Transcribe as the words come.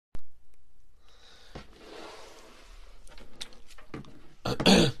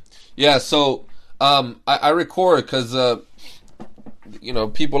Yeah, so I record because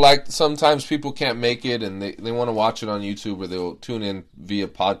sometimes people can't make it and they want to watch it on YouTube, or they'll tune in via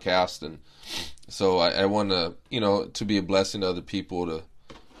podcast, and so I want to to be a blessing to other people to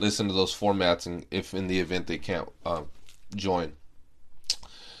listen to those formats, and if in the event they can't join.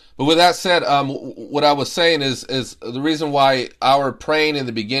 But with that said, what I was saying is the reason why our praying in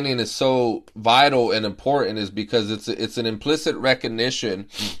the beginning is so vital and important is because it's an implicit recognition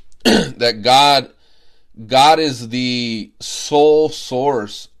that God is the sole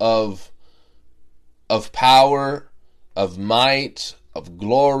source of power, of might, of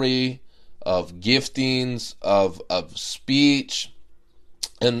glory, of giftings, of speech.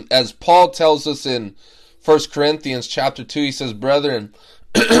 And as Paul tells us in 1 Corinthians chapter 2, he says, "Brethren,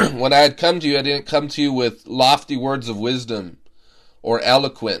 when I had come to you, I didn't come to you with lofty words of wisdom or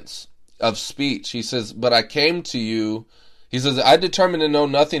eloquence of speech." He says, "But I came to you," he says, "I determined to know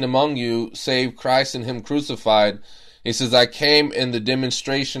nothing among you save Christ and him crucified." He says, "I came in the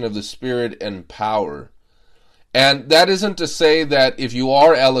demonstration of the Spirit and power." And that isn't to say that if you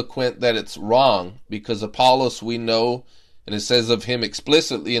are eloquent that it's wrong, because Apollos, we know, and it says of him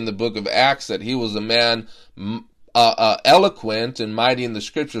explicitly in the book of Acts that he was a man eloquent and mighty in the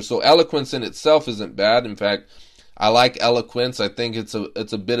scripture. So eloquence in itself isn't bad. In fact, I like eloquence. I think it's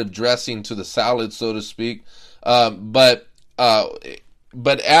a bit of dressing to the salad, so to speak. But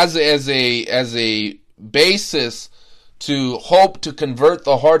as a basis to hope to convert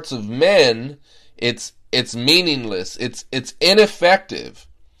the hearts of men, it's meaningless. It's ineffective.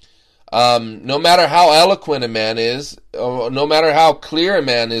 No matter how eloquent a man is, no matter how clear a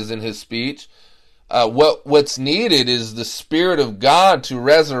man is in his speech, what's needed is the Spirit of God to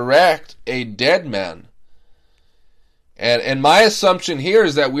resurrect a dead man. And my assumption here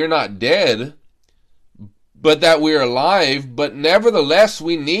is that we're not dead, but that we're alive. But nevertheless,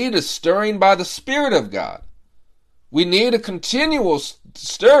 we need a stirring by the Spirit of God. We need a continual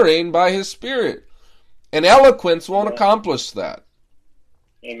stirring by His Spirit. And eloquence won't accomplish that.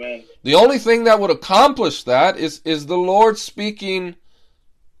 Amen. The only thing that would accomplish that is the Lord speaking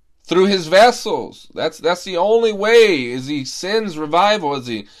through His vessels. That's the only way, as He sends revival, as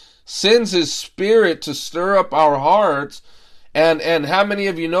He sends His Spirit to stir up our hearts. And how many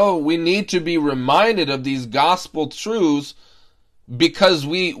of you know we need to be reminded of these gospel truths because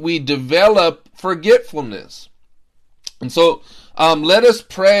we develop forgetfulness. And so let us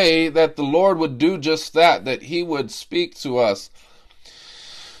pray that the Lord would do just that He would speak to us.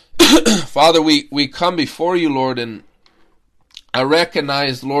 Father, we come before you, Lord, and I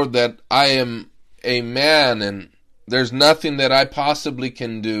recognize, Lord, that I am a man and there's nothing that I possibly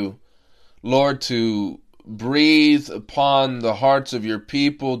can do, Lord, to breathe upon the hearts of your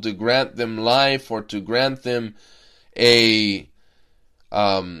people, to grant them life or to grant them a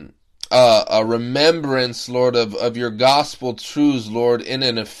remembrance, Lord, of your gospel truths, Lord, in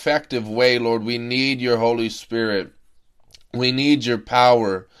an effective way, Lord. We need your Holy Spirit. We need your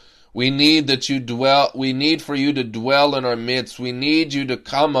power. We need we need for you to dwell in our midst. We need you to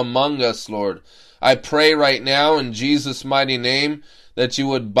come among us, Lord. I pray right now in Jesus' mighty name that you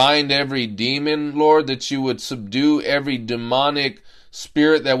would bind every demon, Lord, that you would subdue every demonic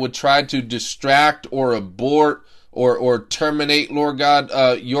spirit that would try to distract or abort or terminate, Lord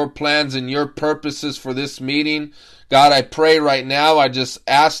God, your plans and your purposes for this meeting. God, I pray right now, I just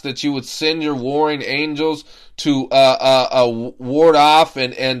ask that you would send your warring angels to ward off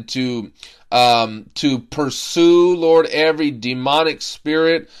and to pursue, Lord, every demonic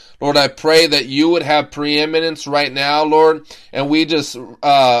spirit. Lord, I pray that you would have preeminence right now, Lord, and we just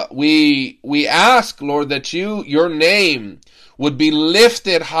we ask, Lord, that your name would be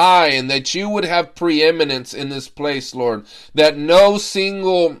lifted high and that you would have preeminence in this place, Lord, that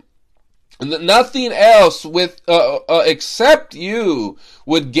nothing else except you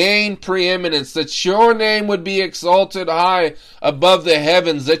would gain preeminence, that your name would be exalted high above the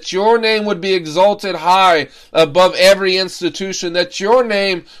heavens, that your name would be exalted high above every institution, that your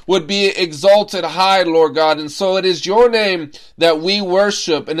name would be exalted high, Lord God. And so it is your name that we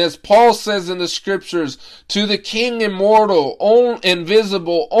worship. And as Paul says in the scriptures, to the King immortal,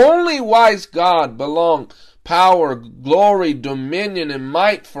 invisible, only wise God belong power, glory, dominion, and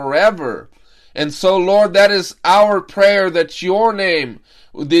might forever. And so, Lord, that is our prayer, that your name,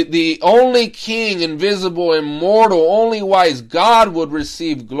 the only King, invisible, immortal, only wise God, would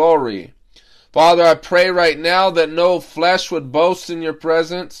receive glory. Father, I pray right now that no flesh would boast in your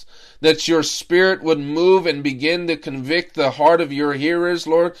presence, that your Spirit would move and begin to convict the heart of your hearers,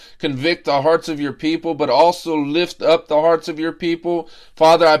 Lord, convict the hearts of your people, but also lift up the hearts of your people.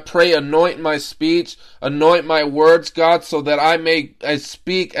 Father, I pray, anoint my speech, anoint my words, God, so that I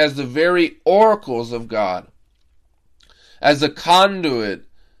speak as the very oracles of God, as a conduit.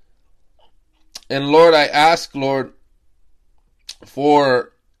 And Lord, I ask, Lord,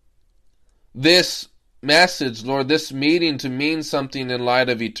 for this message, Lord, this meeting to mean something in light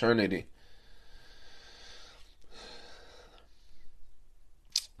of eternity.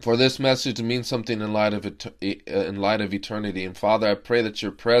 For this message to mean something in light of eternity. And Father, I pray that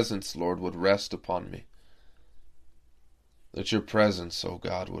your presence, Lord, would rest upon me. That your presence, oh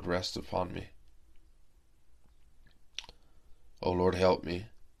God, would rest upon me. Oh Lord, help me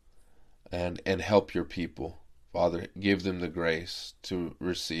and help your people. Father, give them the grace to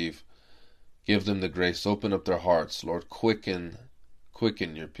receive. Give them the grace. Open up their hearts, Lord. Quicken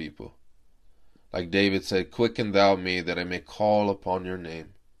your people. Like David said, quicken thou me that I may call upon your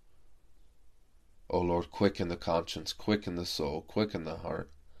name. Oh Lord, quicken the conscience, quicken the soul, quicken the heart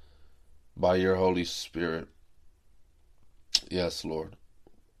by your Holy Spirit. Yes, Lord.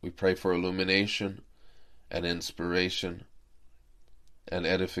 We pray for illumination and inspiration and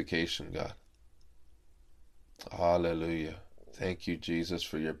edification, God. Hallelujah. Thank you, Jesus,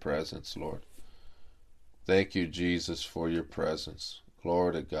 for your presence, Lord. Thank you, Jesus, for your presence.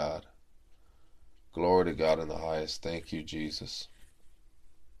 Glory to God. Glory to God in the highest. Thank you, Jesus.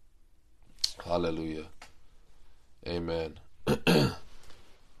 Hallelujah. Amen. Amen.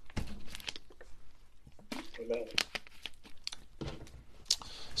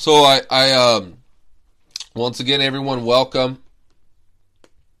 So I once again, everyone, welcome.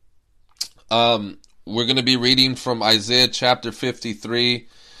 We're going to be reading from Isaiah chapter 53.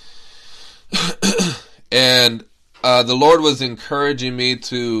 And the Lord was encouraging me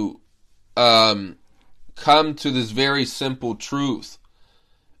to come to this very simple truth,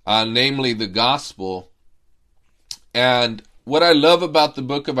 namely the gospel. And what I love about the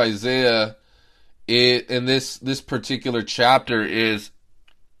book of Isaiah in this particular chapter is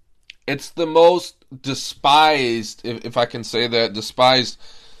it's the most despised, if I can say that, despised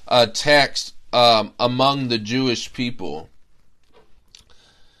text among the Jewish people,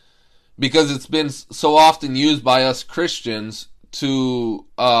 because it's been so often used by us Christians to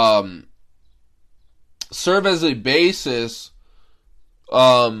serve as a basis,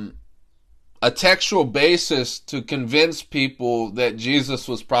 a textual basis to convince people that Jesus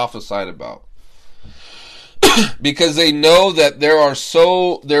was prophesied about. Because they know that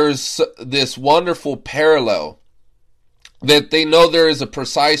there's this wonderful parallel, that they know there is a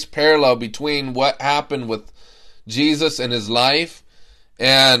precise parallel between what happened with Jesus and his life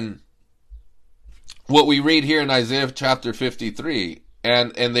and what we read here in Isaiah chapter 53,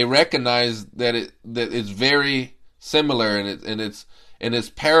 and they recognize that it's very similar and it's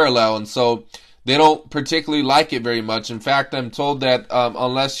parallel, and so they don't particularly like it very much. In fact, I'm told that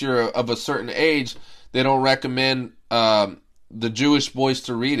unless you're of a certain age, they don't recommend the Jewish boys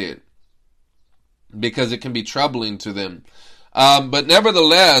to read it because it can be troubling to them. But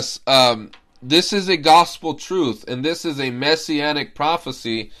nevertheless, this is a gospel truth, and this is a messianic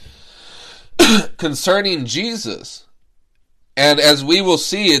prophecy concerning Jesus. And as we will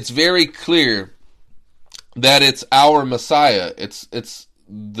see, it's very clear that it's our Messiah. It's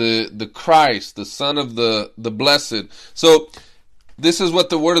the Christ, the Son of the Blessed. So this is what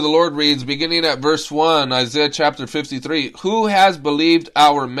the word of the Lord reads, beginning at verse 1, Isaiah chapter 53. Who has believed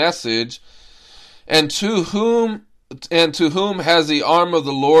our message, and to whom has the arm of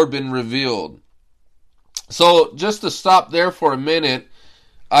the Lord been revealed? So just to stop there for a minute,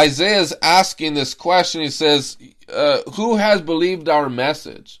 Isaiah is asking this question. He says, who has believed our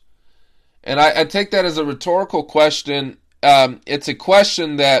message? And I take that as a rhetorical question. It's a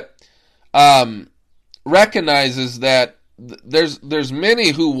question that recognizes that there's many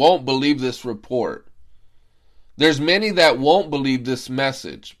who won't believe this report. There's many that won't believe this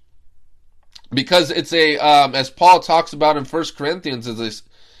message. Because it's as Paul talks about in 1 Corinthians,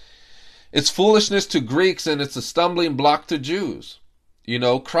 it's foolishness to Greeks and it's a stumbling block to Jews. You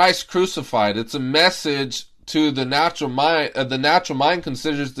know, Christ crucified. It's a message to the natural mind. The natural mind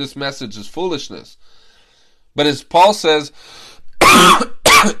considers this message as foolishness. But as Paul says,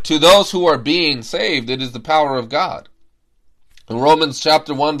 to those who are being saved, it is the power of God. In Romans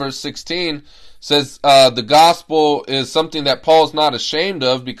chapter 1 verse 16 says the gospel is something that Paul's not ashamed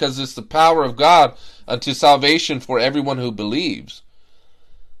of because it's the power of God unto salvation for everyone who believes.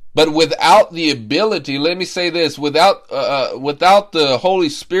 But without the ability, let me say this, without the Holy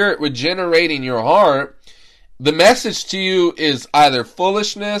Spirit regenerating your heart, the message to you is either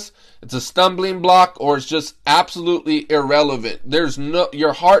foolishness, it's a stumbling block, or it's just absolutely irrelevant.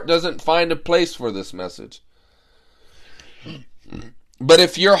 Your heart doesn't find a place for this message. But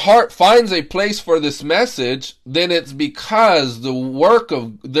if your heart finds a place for this message, then it's because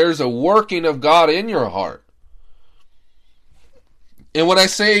there's a working of God in your heart. And when I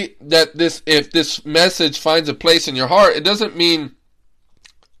say that if this message finds a place in your heart, it doesn't mean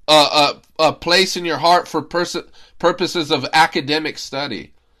a place in your heart for purposes of academic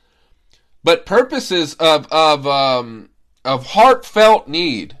study, but purposes of heartfelt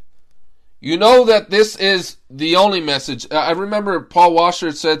need. You know that this is the only message. I remember Paul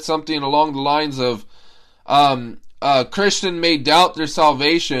Washer said something along the lines of, a Christian may doubt their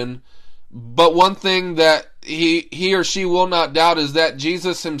salvation, but one thing that he or she will not doubt is that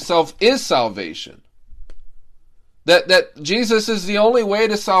Jesus himself is salvation. That Jesus is the only way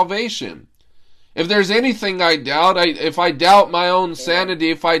to salvation. If there's anything I doubt, if I doubt my own sanity,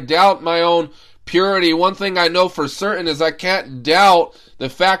 if I doubt my own purity, one thing I know for certain is I can't doubt the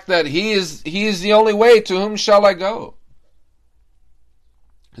fact that He is the only way. To whom shall I go?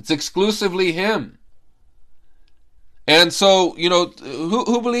 It's exclusively Him. And so,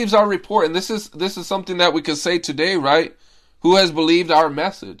 who believes our report? And this is something that we could say today, right? Who has believed our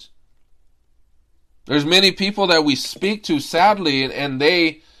message? There's many people that we speak to, sadly, and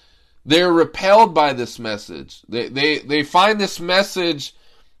they're repelled by this message. They find this message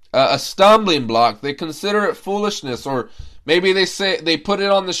a stumbling block. They consider it foolishness, or maybe they put it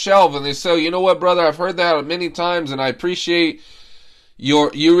on the shelf and they say, you know what, brother, I've heard that many times, and I appreciate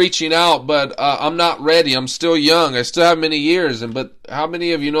you reaching out, but I'm not ready. I'm still young. I still have many years. But how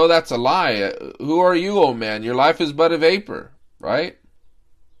many of you know that's a lie? Who are you, oh man? Your life is but a vapor, right?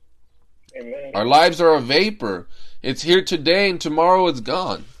 Amen. Our lives are a vapor. It's here today and tomorrow it's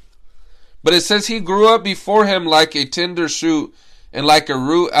gone. But it says he grew up before him like a tender shoot and like a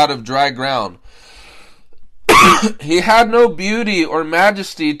root out of dry ground. He had no beauty or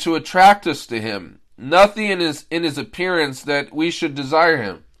majesty to attract us to him. Nothing in his appearance that we should desire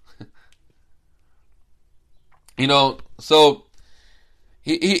him. So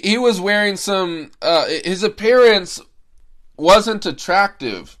he was wearing some, his appearance wasn't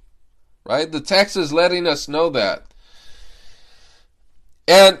attractive, right? The text is letting us know that.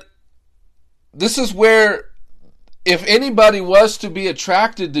 And this is where, if anybody was to be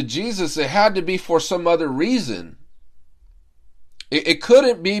attracted to Jesus, it had to be for some other reason. It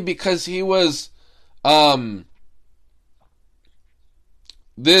couldn't be because he was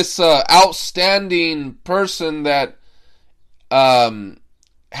this outstanding person that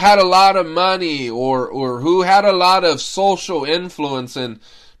had a lot of money or who had a lot of social influence, and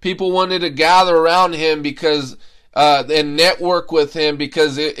people wanted to gather around him because and network with him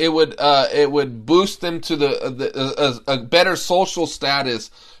because it would boost them to a better social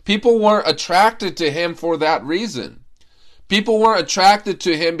status. People weren't attracted to him for that reason. People weren't attracted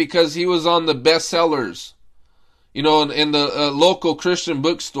to him because he was on the bestsellers, in the local Christian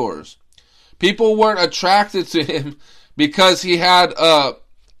bookstores. People weren't attracted to him because he had a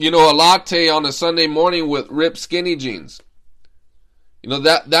latte on a Sunday morning with ripped skinny jeans.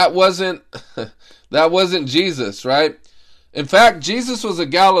 That wasn't that wasn't Jesus, right? In fact, Jesus was a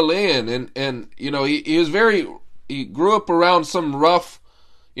Galilean, and he grew up around some rough,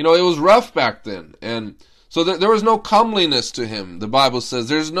 it was rough back then, and so there was no comeliness to him. The Bible says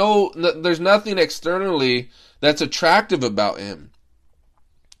there's nothing externally that's attractive about him.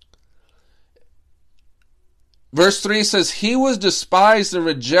 Verse 3 says, he was despised and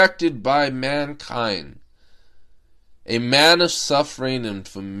rejected by mankind, a man of suffering and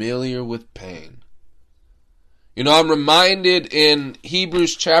familiar with pain. I'm reminded in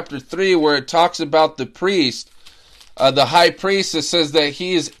Hebrews chapter 3 where it talks about the priest, the high priest. It says that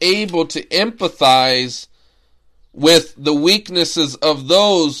he is able to empathize with the weaknesses of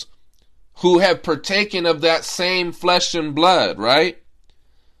those who have partaken of that same flesh and blood, right?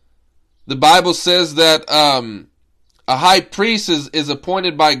 The Bible says that a high priest is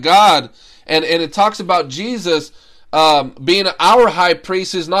appointed by God, and it talks about Jesus being our high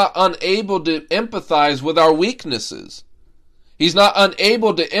priest is not unable to empathize with our weaknesses. He's not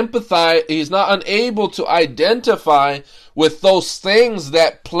unable to empathize. He's not unable to identify with those things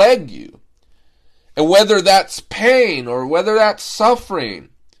that plague you. And whether that's pain or whether that's suffering,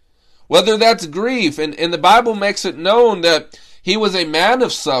 whether that's grief. And the Bible makes it known that he was a man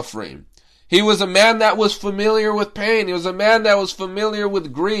of suffering. He was a man that was familiar with pain. He was a man that was familiar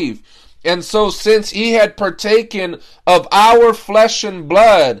with grief. And so since he had partaken of our flesh and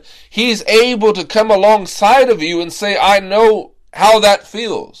blood, he's able to come alongside of you and say, I know how that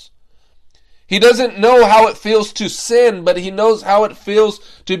feels. He doesn't know how it feels to sin, but he knows how it feels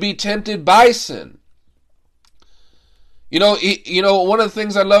to be tempted by sin. One of the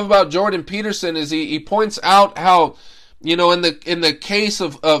things I love about Jordan Peterson is he points out how, in the case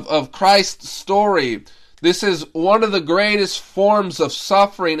of Christ's story, this is one of the greatest forms of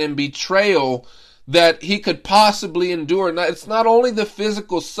suffering and betrayal that he could possibly endure. Now, it's not only the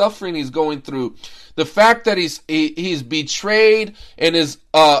physical suffering he's going through, the fact that he's betrayed in his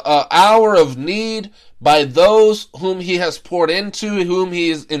hour of need by those whom he has poured into, whom he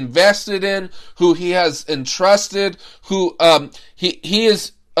is invested in, who he has entrusted, who he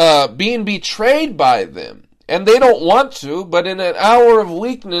is being betrayed by them. And they don't want to, but in an hour of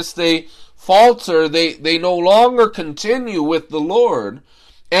weakness, they falter, they no longer continue with the Lord.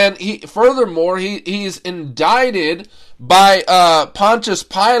 And furthermore, he's indicted by Pontius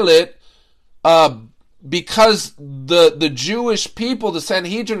Pilate because the Jewish people, the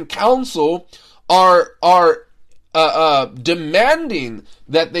Sanhedrin Council, are demanding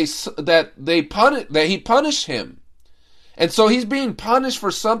that he punish him, and so he's being punished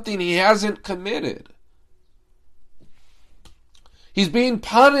for something he hasn't committed. He's being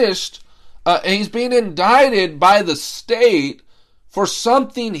punished, and he's being indicted by the state for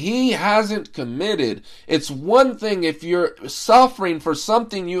something he hasn't committed. It's one thing if you're suffering for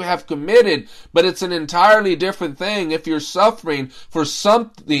something you have committed, but it's an entirely different thing if you're suffering for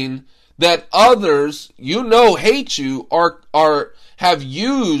something that others hate you or have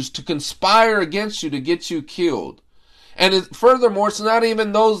used to conspire against you to get you killed. And furthermore, it's not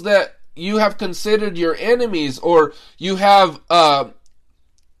even those that you have considered your enemies or you have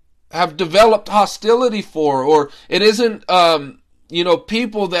developed hostility for, or it isn't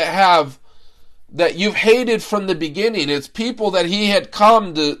people that you've hated from the beginning. It's people that he had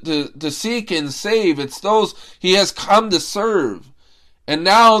come to seek and save. It's those he has come to serve. And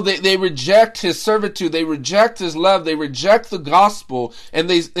now they reject his servitude, they reject his love, they reject the gospel, and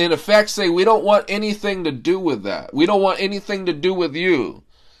they in effect say, we don't want anything to do with that. We don't want anything to do with you.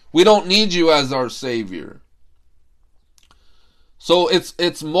 We don't need you as our Savior. So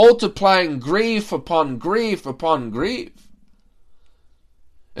it's multiplying grief upon grief upon grief.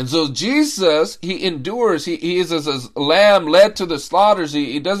 And so Jesus, he endures, he is as a lamb led to the slaughters.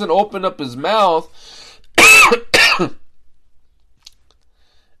 He doesn't open up his mouth.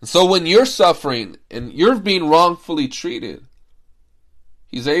 And so when you're suffering and you're being wrongfully treated,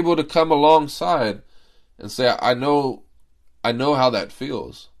 he's able to come alongside and say, I know how that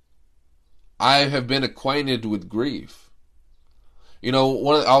feels. I have been acquainted with grief. I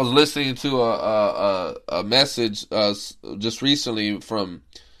was listening to a message just recently from,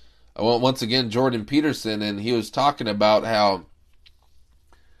 once again, Jordan Peterson, and he was talking about how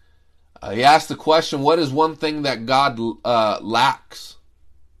he asked the question, what is one thing that God lacks?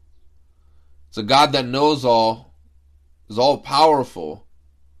 It's a God that knows all, is all powerful.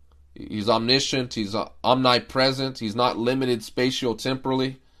 He's omniscient, he's omnipresent, he's not limited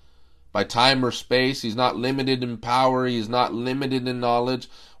spatio-temporally by time or space, he's not limited in power, he's not limited in knowledge.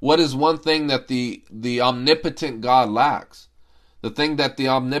 What is one thing that the omnipotent God lacks? The thing that the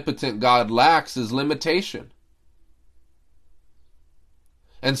omnipotent God lacks is limitation.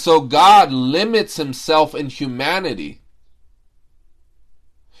 And so God limits himself in humanity.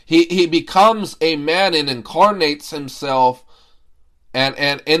 He becomes a man and incarnates himself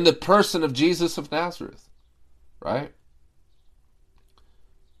and in the person of Jesus of Nazareth, right?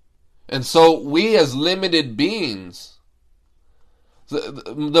 And so we as limited beings,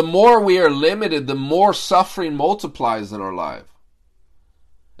 the more we are limited, the more suffering multiplies in our life.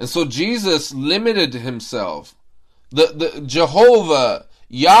 And so Jesus limited himself. The Jehovah,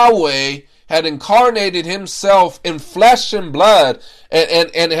 Yahweh, had incarnated himself in flesh and blood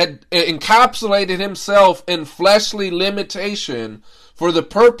and had encapsulated himself in fleshly limitation for the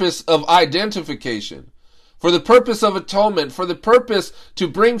purpose of identification, for the purpose of atonement, for the purpose to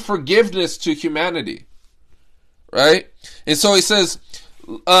bring forgiveness to humanity. Right? And so he says,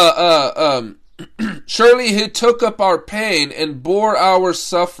 surely he took up our pain and bore our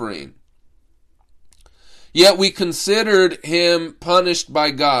suffering. Yet we considered him punished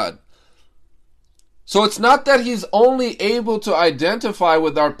by God. So it's not that he's only able to identify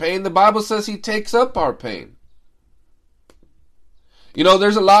with our pain. The Bible says he takes up our pain.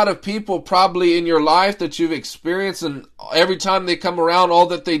 There's a lot of people probably in your life that you've experienced, and every time they come around, all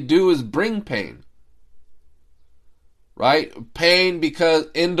that they do is bring pain. Right? Pain because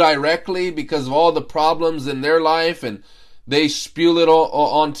indirectly because of all the problems in their life, and they spew it all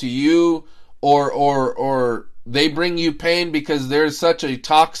onto you, or they bring you pain because they're such a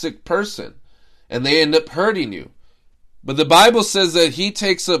toxic person. And they end up hurting you. But the Bible says that he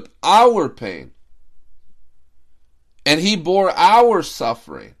takes up our pain. And he bore our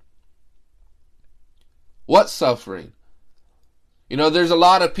suffering. What suffering? You know, there's a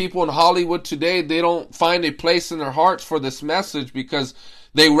lot of people in Hollywood today, they don't find a place in their hearts for this message because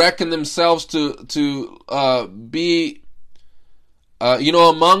they reckon themselves to be,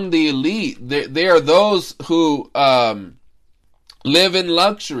 among the elite. They are those who live in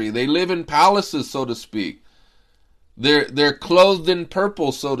luxury. They live in palaces, so to speak. They're clothed in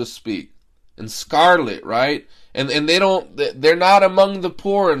purple, so to speak, and scarlet, right? And they're not among the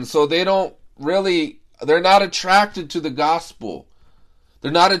poor, and so they're not attracted to the gospel.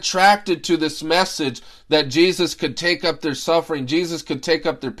 They're not attracted to this message that Jesus could take up their suffering. Jesus could take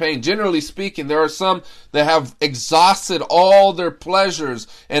up their pain. Generally speaking, there are some that have exhausted all their pleasures,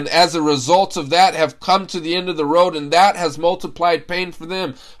 and as a result of that have come to the end of the road, and that has multiplied pain for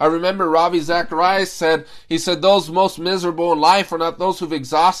them. I remember Ravi Zacharias said, those most miserable in life are not those who've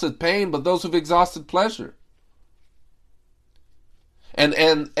exhausted pain, but those who've exhausted pleasure.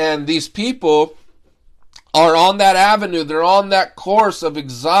 And these people are on that avenue. They're on that course of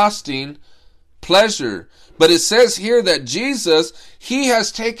exhausting pleasure. But it says here that Jesus, he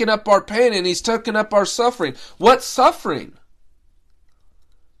has taken up our pain and he's taken up our suffering. What suffering?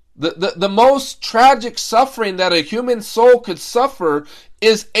 The most tragic suffering that a human soul could suffer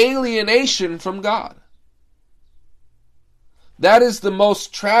is alienation from God. That is the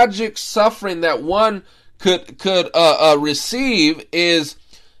most tragic suffering that one could receive, is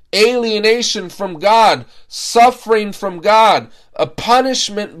alienation from God, suffering from God, a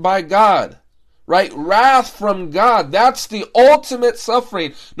punishment by God, right? Wrath from God. That's the ultimate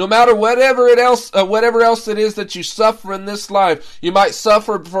suffering. No matter whatever else it is that you suffer in this life, you might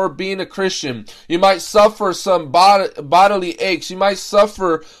suffer for being a Christian. You might suffer some bodily aches. You might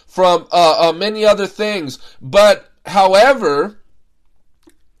suffer from many other things. But however,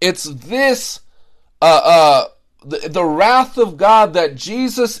 it's this the wrath of God that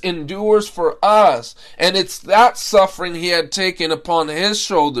Jesus endures for us. And it's that suffering he had taken upon his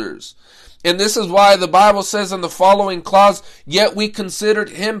shoulders. And this is why the Bible says in the following clause, yet we considered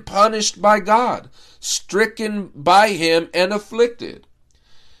him punished by God, stricken by him and afflicted.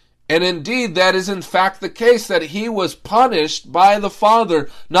 And indeed, that is in fact the case, that he was punished by the Father,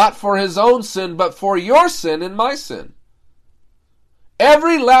 not for his own sin, but for your sin and my sin.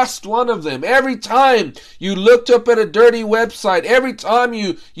 Every last one of them. Every time you looked up at a dirty website, every time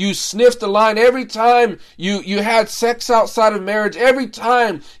you sniffed a line, every time you had sex outside of marriage, every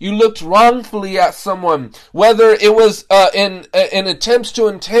time you looked wrongfully at someone, whether it was in attempts to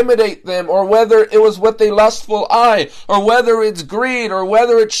intimidate them, or whether it was with a lustful eye, or whether it's greed, or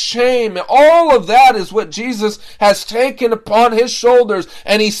whether it's shame, all of that is what Jesus has taken upon his shoulders,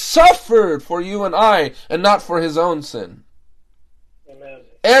 and he suffered for you and I, and not for his own sin.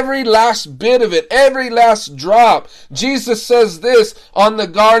 Every last bit of it, every last drop. Jesus says this on the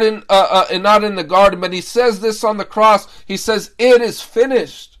garden, and not in the garden, but he says this on the cross. He says, it is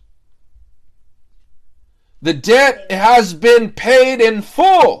finished. The debt has been paid in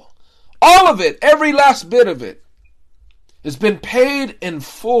full. All of it, every last bit of it, has been paid in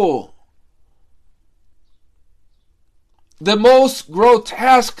full. The most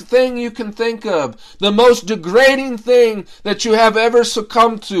grotesque thing you can think of, the most degrading thing that you have ever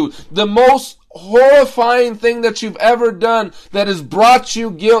succumbed to, the most horrifying thing that you've ever done that has brought you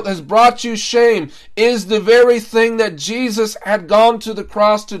guilt, has brought you shame, is the very thing that Jesus had gone to the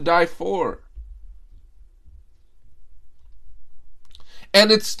cross to die for.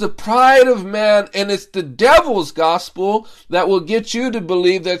 And it's the pride of man, and it's the devil's gospel that will get you to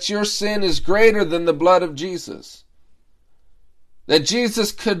believe that your sin is greater than the blood of Jesus. That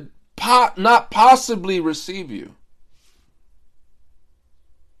Jesus could not possibly receive you.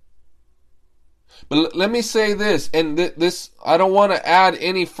 But let me say this, and this, I don't want to add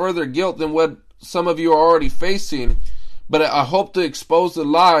any further guilt than what some of you are already facing, but I hope to expose the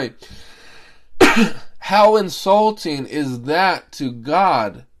lie. How insulting is that to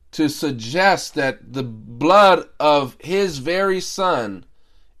God, to suggest that the blood of his very Son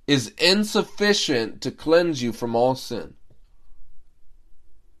is insufficient to cleanse you from all sin?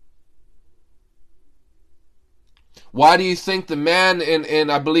 Why do you think the man in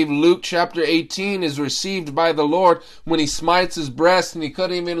I believe Luke chapter 18 is received by the Lord when he smites his breast and he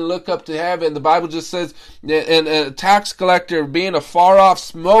couldn't even look up to heaven? The Bible just says, and a tax collector being afar off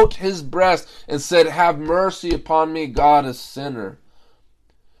smote his breast and said, have mercy upon me, God, a sinner.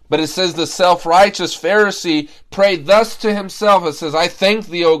 But it says the self-righteous Pharisee prayed thus to himself. It says, I thank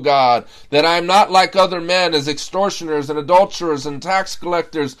thee, O God, that I am not like other men, as extortioners and adulterers and tax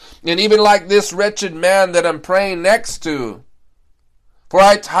collectors, and even like this wretched man that I'm praying next to. For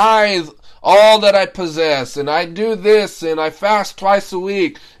I tithe all that I possess, and I do this, and I fast twice a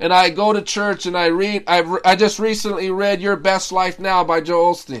week, and I go to church, and I just recently read Your Best Life Now by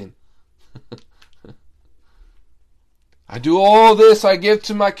Joel Osteen. I do all this, I give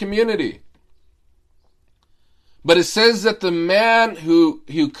to my community. But it says that the man who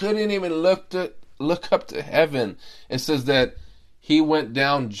couldn't even look up to heaven, it says that he went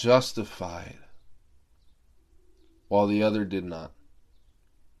down justified, while the other did not.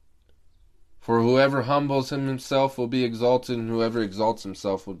 For whoever humbles himself will be exalted, and whoever exalts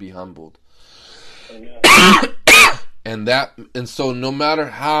himself will be humbled. And so no matter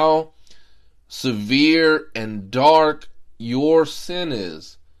how severe and dark your sin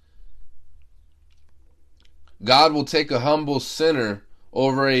is, God will take a humble sinner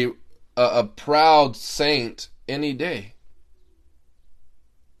over a proud saint any day.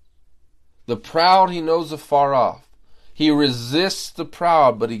 The proud he knows afar off. He resists the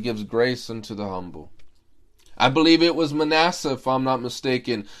proud, but he gives grace unto the humble. I believe it was Manasseh, if I'm not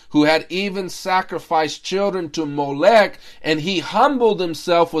mistaken, who had even sacrificed children to Molech, and he humbled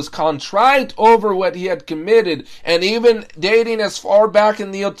himself, was contrite over what he had committed, and even dating as far back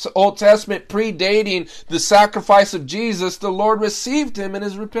in the Old Testament, predating the sacrifice of Jesus, the Lord received him in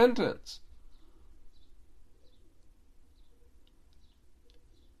his repentance.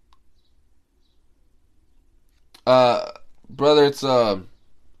 Brother,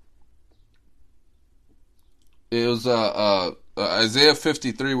 it was Isaiah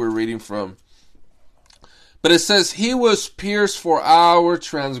 53 we're reading from. But it says, he was pierced for our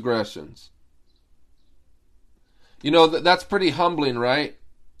transgressions. You know, that's pretty humbling, right?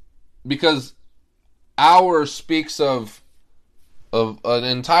 Because our speaks of an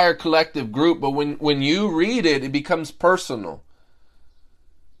entire collective group, but when you read it, it becomes personal.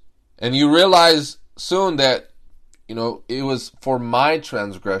 And you realize soon that, you know, it was for my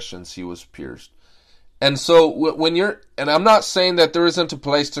transgressions he was pierced. And so when and I'm not saying that there isn't a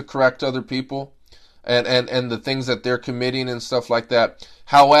place to correct other people and the things that they're committing and stuff like that.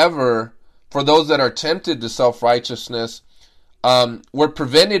 However, for those that are tempted to self-righteousness, we're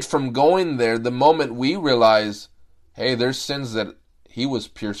prevented from going there the moment we realize, hey, there's sins that he was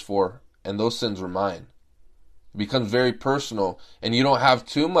pierced for, and those sins were mine. It becomes very personal, and you don't have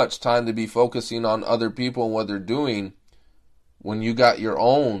too much time to be focusing on other people and what they're doing when you got your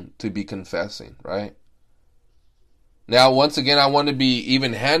own to be confessing, right? Now, once again, I want to be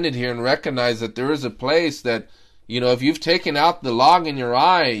even-handed here and recognize that there is a place that, you know, if you've taken out the log in your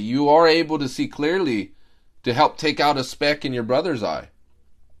eye, you are able to see clearly to help take out a speck in your brother's eye.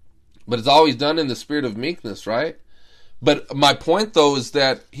 But it's always done in the spirit of meekness, right? But my point, though, is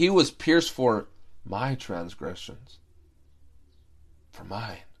that he was pierced for my transgressions. For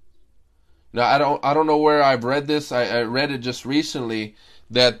mine. Now, I don't know where I've read this. I read it just recently,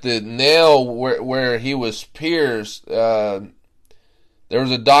 that the nail where he was pierced, there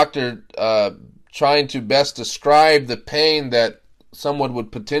was a doctor trying to best describe the pain that someone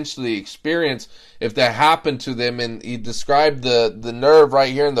would potentially experience if that happened to them, and he described the nerve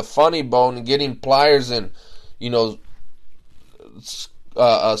right here in the funny bone and getting pliers and, you know,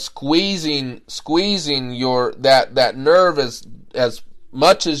 squeezing your that nerve as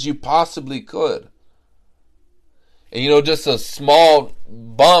much as you possibly could. And, you know, just a small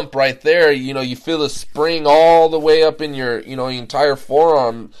bump right there, you know, you feel a spring all the way up in your, you know, entire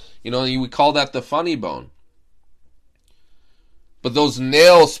forearm. You know, you would call that the funny bone. But those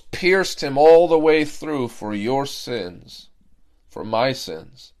nails pierced him all the way through for your sins, for my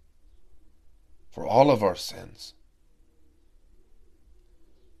sins, for all of our sins.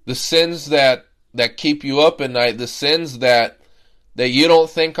 The sins that keep you up at night, the sins that you don't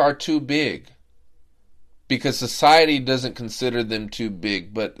think are too big, because society doesn't consider them too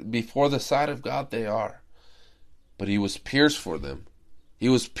big, but before the sight of God they are. But he was pierced for them. He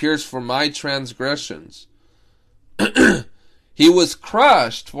was pierced for my transgressions. He was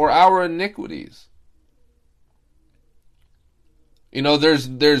crushed for our iniquities. You know, there's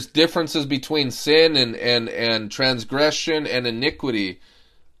differences between sin and transgression and iniquity.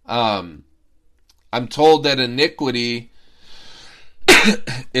 I'm told that iniquity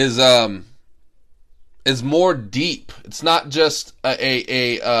is more deep. It's not just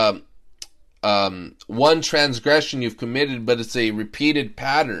a one transgression you've committed, but it's a repeated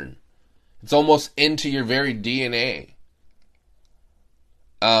pattern. It's almost into your very DNA.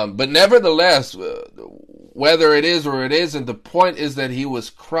 But nevertheless, whether it is or it isn't, the point is that he was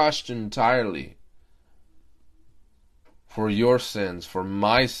crushed entirely for your sins, for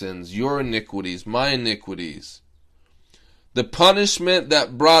my sins, your iniquities, my iniquities. The punishment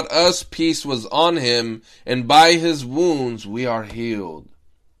that brought us peace was on him, and by his wounds we are healed.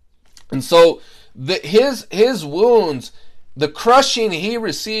 And so his wounds, the crushing he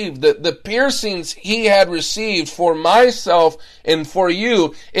received, the piercings he had received for myself and for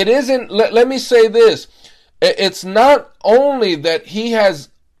you, it isn't, let me say this, it's not only that he has,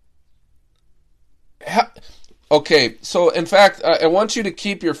 okay, so in fact, I want you to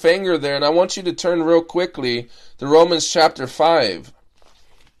keep your finger there, and I want you to turn real quickly to Romans chapter 5.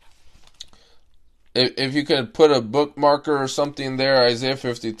 If you could put a bookmarker or something there, Isaiah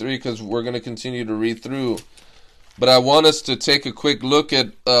 53, because we're going to continue to read through. But I want us to take a quick look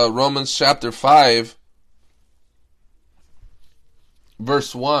at Romans chapter 5,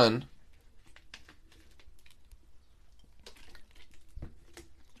 verse 1.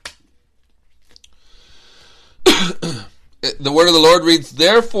 The word of the Lord reads,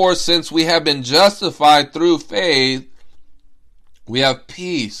 "Therefore, since we have been justified through faith, we have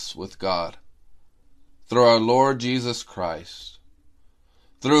peace with God through our Lord Jesus Christ,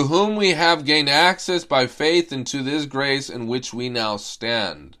 through whom we have gained access by faith into this grace in which we now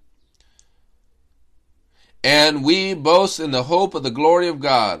stand. And we boast in the hope of the glory of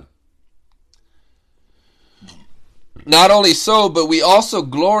God. Not only so, but we also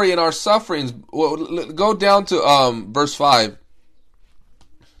glory in our sufferings." Well, go down to verse 5.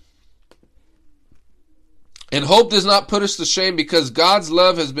 "And hope does not put us to shame, because God's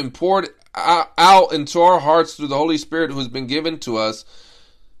love has been poured out into our hearts through the Holy Spirit who has been given to us.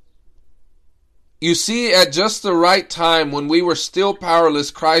 You see, at just the right time, when we were still powerless,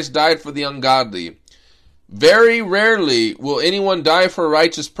 Christ died for the ungodly. Very rarely will anyone die for a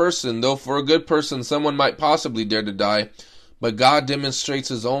righteous person, though for a good person someone might possibly dare to die. But God demonstrates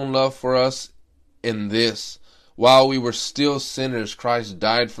his own love for us in this: while we were still sinners, Christ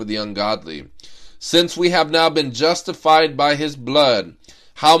died for the ungodly. Since we have now been justified by his blood,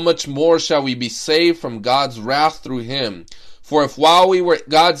 how much more shall we be saved from God's wrath through him? For if while we were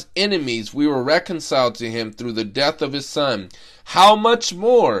God's enemies, we were reconciled to him through the death of his Son, how much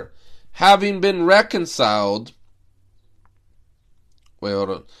more, having been reconciled,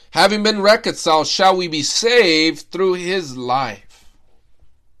 shall we be saved through his life?"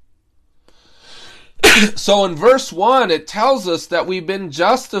 So in verse 1, it tells us that we've been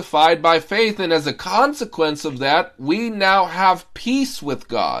justified by faith, and as a consequence of that, we now have peace with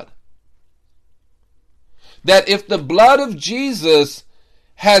God. That if the blood of Jesus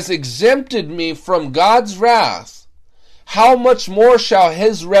has exempted me from God's wrath, how much more shall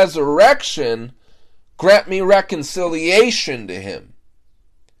his resurrection grant me reconciliation to him?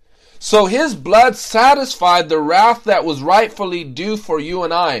 So his blood satisfied the wrath that was rightfully due for you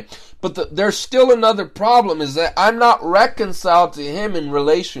and I. But there's still another problem, is that I'm not reconciled to him in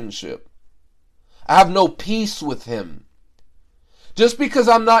relationship. I have no peace with him. Just because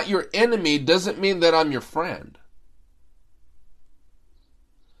I'm not your enemy doesn't mean that I'm your friend.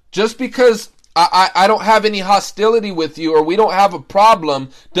 Just because I don't have any hostility with you, or we don't have a problem,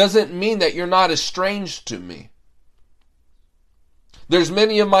 doesn't mean that you're not estranged to me. There's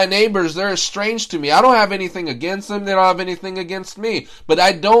many of my neighbors, they're estranged to me. I don't have anything against them, they don't have anything against me. But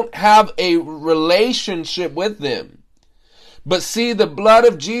I don't have a relationship with them. But see, the blood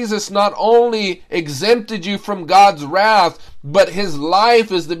of Jesus not only exempted you from God's wrath, but his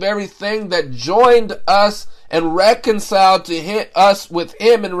life is the very thing that joined us and reconciled to us with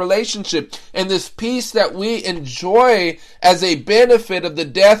him in relationship. And this peace that we enjoy as a benefit of the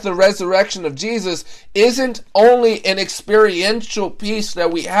death and resurrection of Jesus isn't only an experiential peace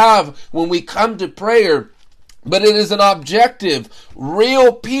that we have when we come to prayer, but it is an objective,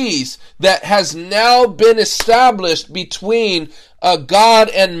 real peace that has now been established between God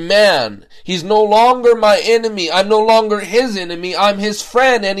and man. He's no longer my enemy. I'm no longer his enemy. I'm his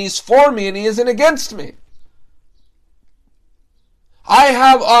friend, and he's for me, and he isn't against me. I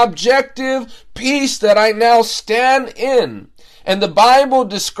have objective peace that I now stand in. And the Bible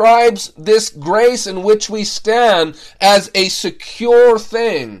describes this grace in which we stand as a secure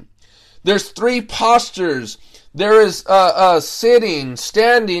thing. There's three postures. There is sitting,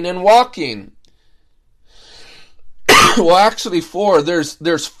 standing, and walking. Well, actually four.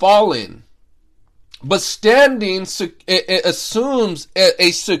 There's falling. But standing assumes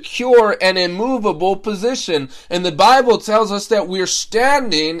a secure and immovable position. And the Bible tells us that we're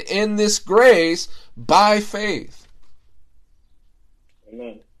standing in this grace by faith.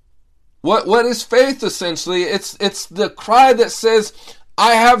 Amen. What is faith essentially? It's the cry that says,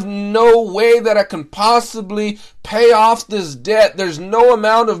 I have no way that I can possibly pay off this debt. There's no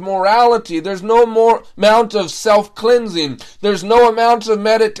amount of morality. There's no more amount of self-cleansing. There's no amount of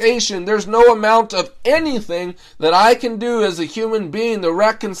meditation. There's no amount of anything that I can do as a human being to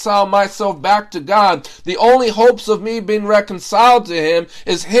reconcile myself back to God. The only hopes of me being reconciled to Him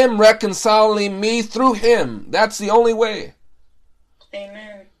is Him reconciling me through Him. That's the only way.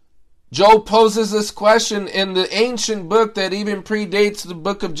 Amen. Job poses this question in the ancient book that even predates the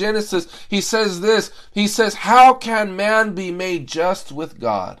book of Genesis. He says this, he says, how can man be made just with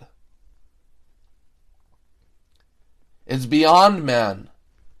God? It's beyond man.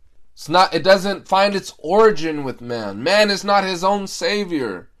 It doesn't find its origin with man. Man is not his own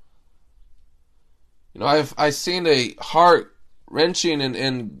savior. You know, I've seen a heart-wrenching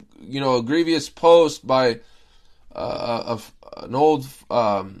and a grievous post by an old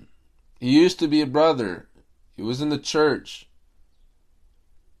he used to be a brother. He was in the church.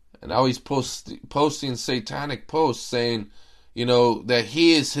 And now he's posting satanic posts saying, that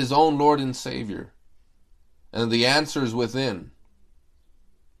he is his own Lord and Savior. And the answer is within.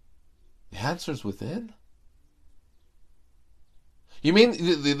 The answer is within? You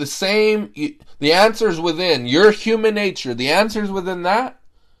mean the same, the answer is within your human nature. The answer is within that?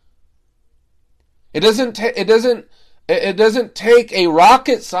 It doesn't take a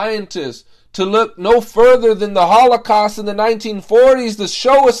rocket scientist to look no further than the Holocaust in the 1940s to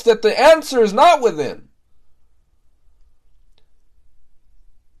show us that the answer is not within.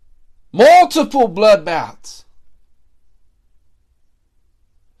 Multiple bloodbaths.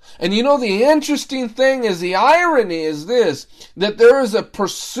 And the interesting thing is, the irony is this, that there is a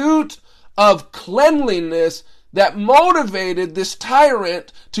pursuit of cleanliness that motivated this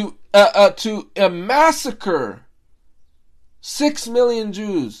tyrant to massacre 6 million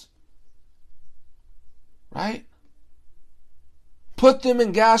Jews. Right? Put them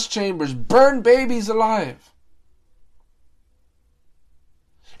in gas chambers, burn babies alive.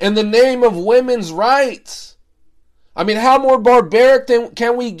 In the name of women's rights. I mean, how more barbaric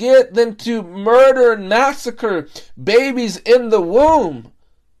can we get than to murder and massacre babies in the womb?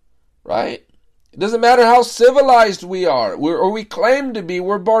 Right? It doesn't matter how civilized we are, or we claim to be,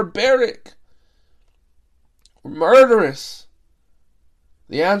 we're barbaric. We're murderous.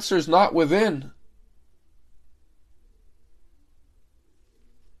 The answer is not within.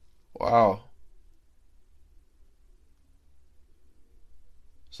 Wow.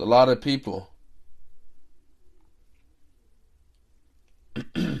 It's a lot of people.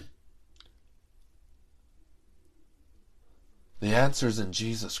 The answer is in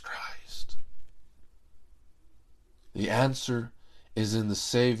Jesus Christ. The answer is in the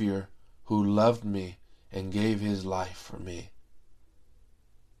Savior who loved me and gave His life for me.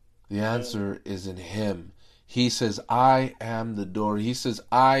 The answer is in Him. He says, I am the door. He says,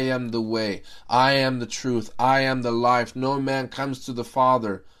 I am the way. I am the truth. I am the life. No man comes to the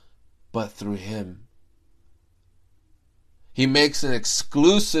Father but through Him. He makes an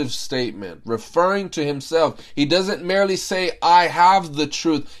exclusive statement referring to Himself. He doesn't merely say, I have the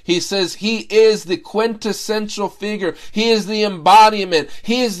truth. He says He is the quintessential figure. He is the embodiment.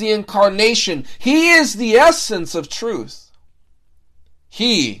 He is the incarnation. He is the essence of truth.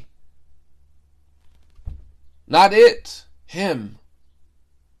 He. Not it, Him.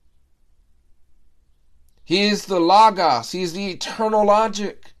 He is the Logos. He is the eternal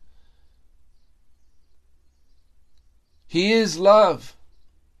logic. He is love.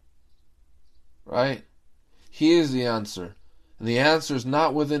 Right? He is the answer. And the answer is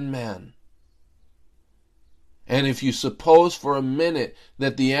not within man. And if you suppose for a minute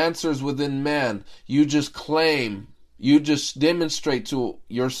that the answer is within man, you just claim, you just demonstrate to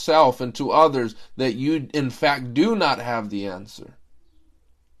yourself and to others that you in fact do not have the answer.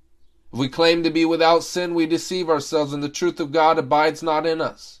 If we claim to be without sin, we deceive ourselves, and the truth of God abides not in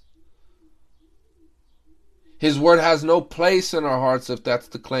us. His word has no place in our hearts if that's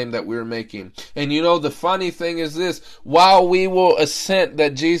the claim that we're making. And the funny thing is this, while we will assent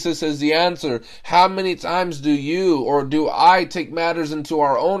that Jesus is the answer, how many times do you or do I take matters into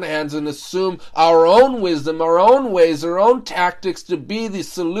our own hands and assume our own wisdom, our own ways, our own tactics to be the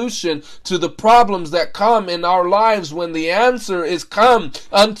solution to the problems that come in our lives when the answer is come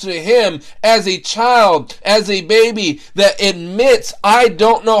unto Him as a child, as a baby that admits, I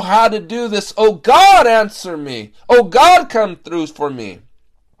don't know how to do this. Oh God, answer me. Oh God, come through for me.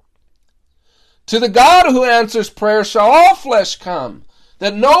 To the God who answers prayer shall all flesh come,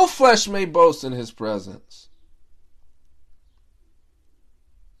 that no flesh may boast in His presence.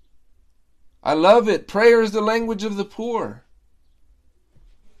 I love it. Prayer is the language of the poor.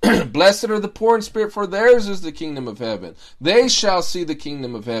 Blessed are the poor in spirit, for theirs is the kingdom of heaven. They shall see the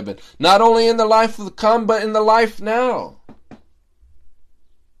kingdom of heaven. Not only in the life to come, but in the life now.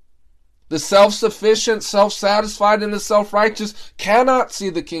 The self-sufficient, self-satisfied, and the self-righteous cannot see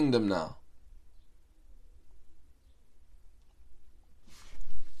the kingdom now.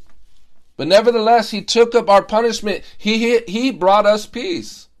 But nevertheless, he took up our punishment. He brought us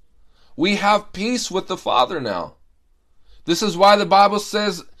peace. We have peace with the Father now. This is why the Bible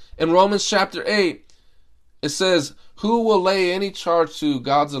says in Romans chapter 8, it says, who will lay any charge to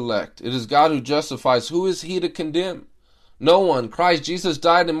God's elect? It is God who justifies. Who is he to condemn? No one. Christ Jesus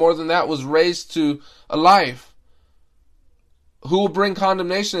died, and more than that, was raised to a life. Who will bring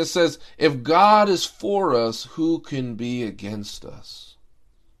condemnation? It says, if God is for us, who can be against us?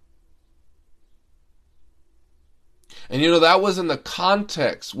 And that was in the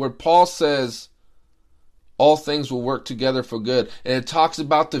context where Paul says all things will work together for good. And it talks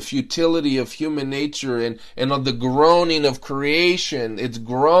about the futility of human nature and of the groaning of creation. It's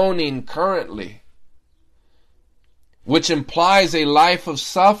groaning currently, which implies a life of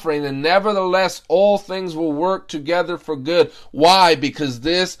suffering. And nevertheless, all things will work together for good. Why? Because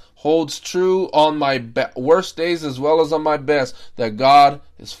this holds true on my worst days as well as on my best, that God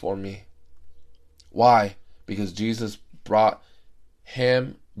is for me. Why? Because Jesus brought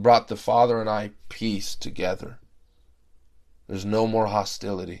the Father and I peace together. There's no more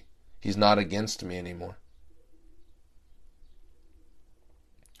hostility. He's not against me anymore.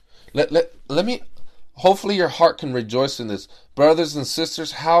 Let me, hopefully your heart can rejoice in this. Brothers and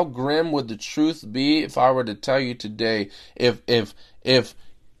sisters, how grim would the truth be if I were to tell you today, if it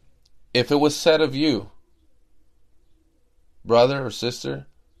was said of you, brother or sister,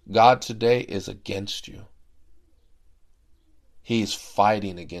 God today is against you. He is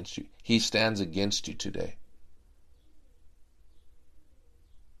fighting against you. He stands against you today.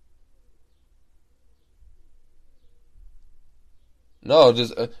 No,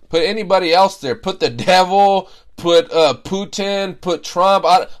 just put anybody else there. Put the devil, put Putin, put Trump.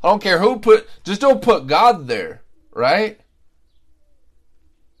 I don't care who just don't put God there, right?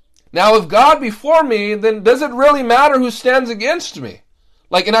 Now, if God be for me, then does it really matter who stands against me?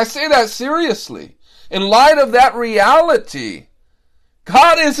 And I say that seriously. In light of that reality,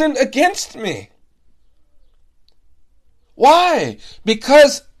 God isn't against me. Why?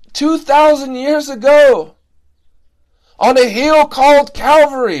 Because 2,000 years ago, on a hill called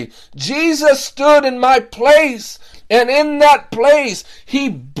Calvary, Jesus stood in my place, and in that place, he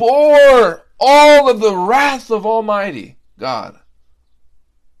bore all of the wrath of Almighty God.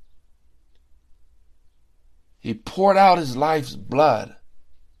 He poured out his life's blood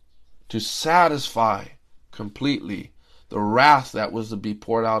to satisfy completely the wrath that was to be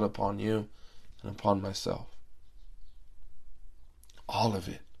poured out upon you and upon myself. All of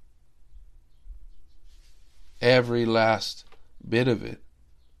it. Every last bit of it.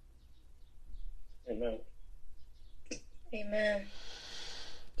 Amen. Amen.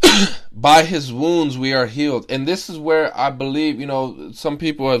 By his wounds we are healed. And this is where I believe, some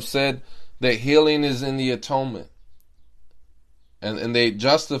people have said that healing is in the atonement. And they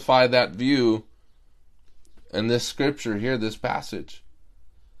justify that view in this scripture here, this passage.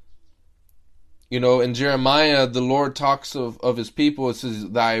 In Jeremiah, the Lord talks of his people. It says,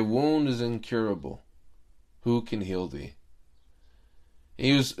 thy wound is incurable. Who can heal thee?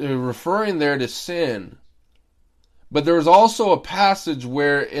 He was referring there to sin. But there was also a passage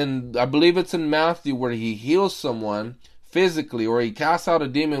where, I believe it's in Matthew, where he heals someone physically, or he casts out a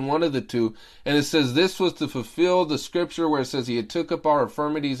demon, one of the two. And it says this was to fulfill the scripture where it says he had took up our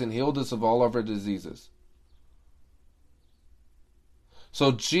infirmities and healed us of all of our diseases.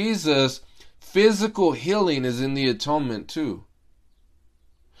 So Jesus, physical healing is in the atonement too.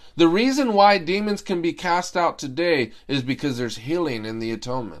 The reason why demons can be cast out today is because there's healing in the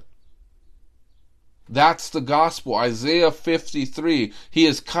atonement. That's the gospel. Isaiah 53. He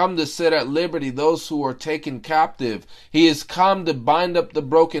has come to set at liberty those who are taken captive. He has come to bind up the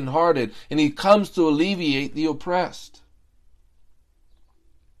brokenhearted, and he comes to alleviate the oppressed.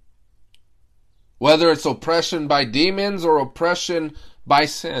 Whether it's oppression by demons or oppression by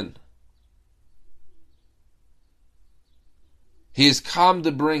sin. He has come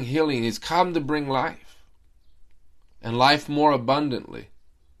to bring healing. He's come to bring life. And life more abundantly.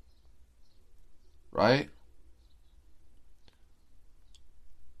 Right?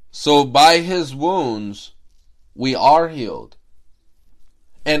 So by his wounds, we are healed.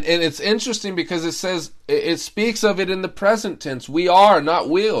 And it's interesting because it speaks of it in the present tense. We are, not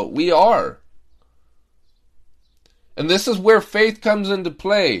will. We are. And this is where faith comes into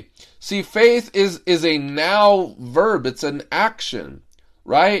play. See, faith is a now verb. It's an action,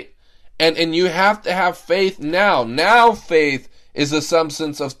 right? And you have to have faith now. Now faith is the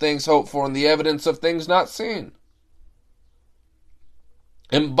substance of things hoped for and the evidence of things not seen.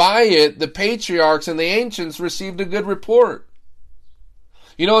 And by it, the patriarchs and the ancients received a good report.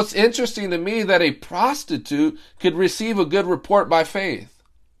 You know, it's interesting to me that a prostitute could receive a good report by faith.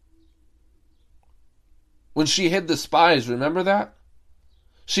 When she hid the spies, remember that?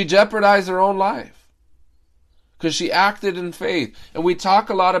 She jeopardized her own life because she acted in faith. And we talk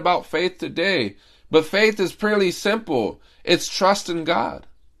a lot about faith today, but faith is pretty simple. It's trust in God.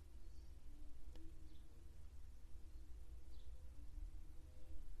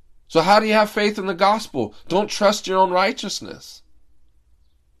 So how do you have faith in the gospel? Don't trust your own righteousness.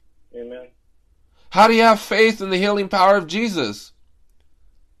 Amen. How do you have faith in the healing power of Jesus?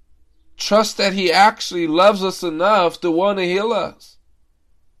 Trust that he actually loves us enough to want to heal us.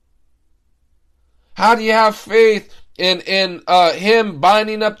 How do you have faith in him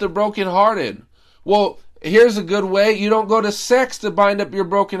binding up the brokenhearted? Well, here's a good way. You don't go to sex to bind up your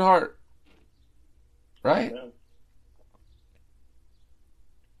broken heart. Right? Amen.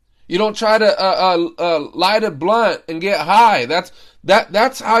 You don't try to light a blunt and get high.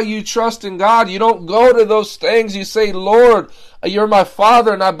 That's how you trust in God. You don't go to those things. You say, Lord, you're my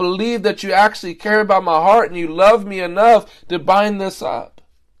Father, and I believe that you actually care about my heart and you love me enough to bind this up.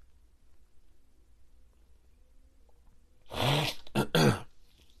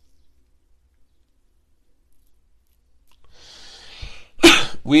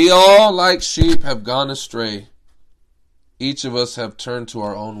 We all, like sheep, have gone astray. Each of us have turned to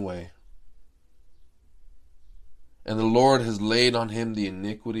our own way. And the Lord has laid on him the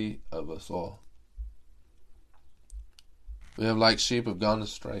iniquity of us all. We have, like sheep, have gone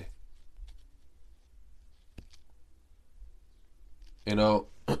astray. You know,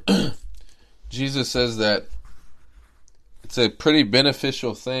 Jesus says that it's a pretty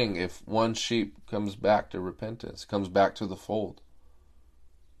beneficial thing if one sheep comes back to repentance, comes back to the fold.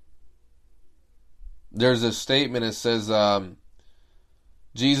 There's a statement that says,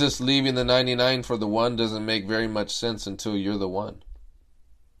 Jesus leaving the 99 for the one doesn't make very much sense until you're the one.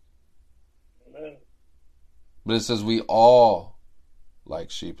 Amen. But it says we all, like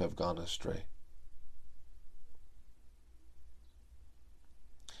sheep, have gone astray.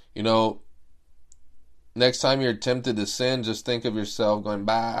 You know, next time you're tempted to sin, just think of yourself going,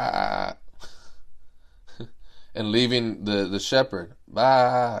 bah, and leaving the shepherd,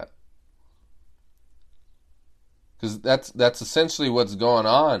 bah. Because that's essentially what's going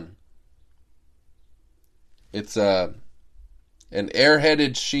on. It's an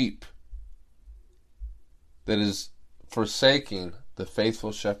airheaded sheep that is forsaking the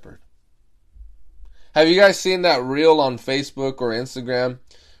faithful shepherd. Have you guys seen that reel on Facebook or Instagram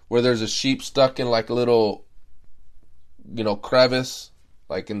where there's a sheep stuck in like a little, crevice,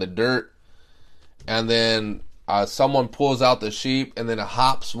 like in the dirt, and then someone pulls out the sheep, and then it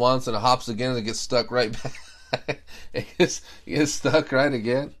hops once and it hops again and it gets stuck right back. It gets stuck right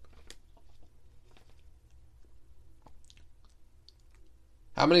again.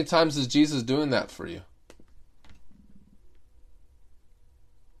 How many times is Jesus doing that for you?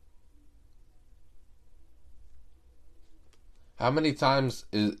 How many times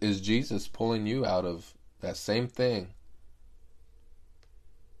is Jesus pulling you out of that same thing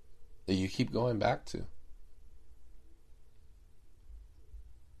that you keep going back to?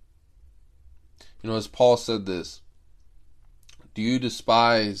 You know, as Paul said this, do you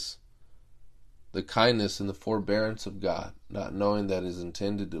despise the kindness and the forbearance of God, not knowing that it is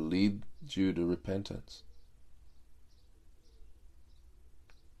intended to lead you to repentance?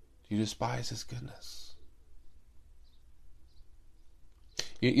 Do you despise his goodness?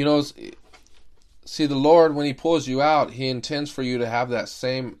 You know, see, the Lord, when he pulls you out, he intends for you to have that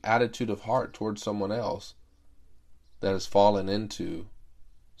same attitude of heart towards someone else that has fallen into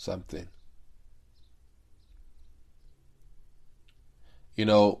something. You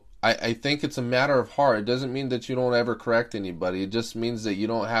know, I think it's a matter of heart. It doesn't mean that you don't ever correct anybody. It just means that you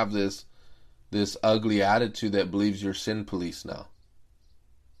don't have this ugly attitude that believes you're sin police now.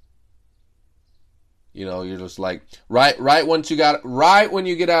 You know, you're just like, right when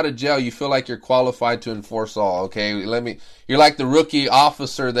you get out of jail, you feel like you're qualified to enforce all. Okay, you're like the rookie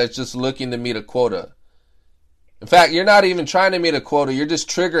officer that's just looking to meet a quota. In fact, you're not even trying to meet a quota. You're just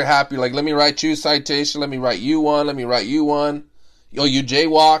trigger happy. Like, let me write you a citation. Let me write you one. Let me write you one. Oh, you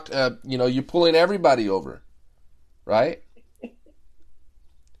jaywalked. You're pulling everybody over, right?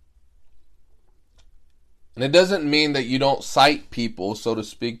 And it doesn't mean that you don't cite people, so to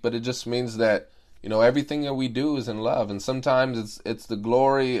speak, but it just means that, everything that we do is in love. And sometimes it's the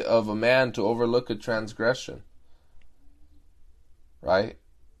glory of a man to overlook a transgression, right?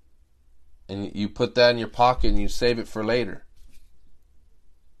 And you put that in your pocket and you save it for later.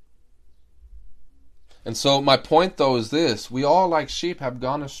 And so my point, though, is this. We all, like sheep, have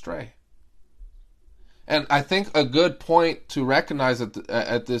gone astray. And I think a good point to recognize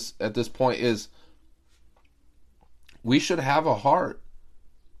at this point is we should have a heart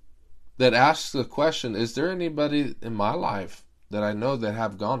that asks the question, is there anybody in my life that I know that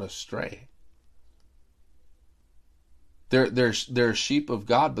have gone astray? They're sheep of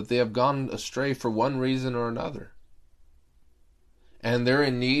God, but they have gone astray for one reason or another. And they're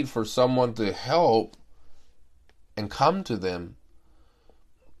in need for someone to help and come to them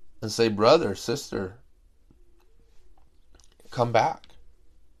and say, brother, sister, come back.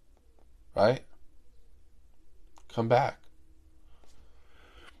 Right? Come back.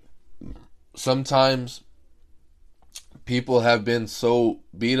 Sometimes people have been so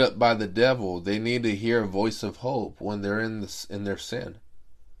beat up by the devil, they need to hear a voice of hope when they're in their sin,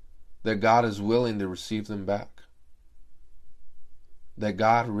 that God is willing to receive them back. That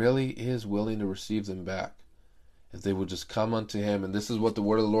God really is willing to receive them back if they will just come unto Him. And this is what the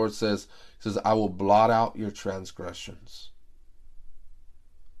word of the Lord says. It says, I will blot out your transgressions.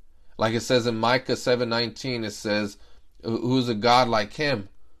 Like it says in Micah 7:19, it says, who is a God like Him,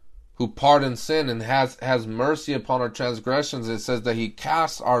 who pardons sin and has mercy upon our transgressions. It says that He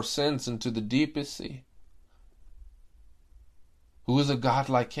casts our sins into the deepest sea. Who is a God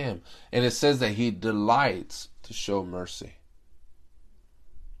like Him? And it says that He delights to show mercy.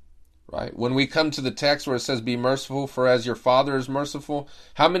 Right? When we come to the text where it says, be merciful, for as your Father is merciful,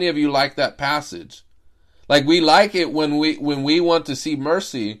 how many of you like that passage? Like, we like it when we want to see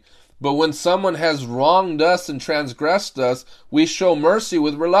mercy, but when someone has wronged us and transgressed us, we show mercy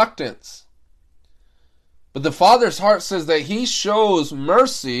with reluctance. But the Father's heart says that He shows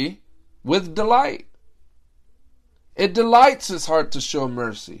mercy with delight. It delights His heart to show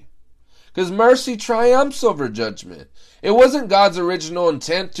mercy, because mercy triumphs over judgment. It wasn't God's original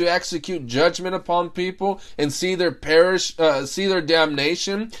intent to execute judgment upon people and see their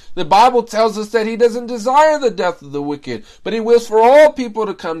damnation. The Bible tells us that He doesn't desire the death of the wicked, but He wills for all people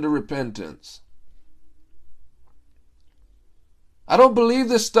to come to repentance. I don't believe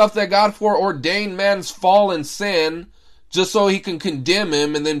this stuff that God foreordained man's fall and sin just so He can condemn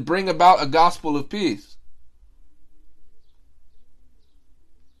him and then bring about a gospel of peace.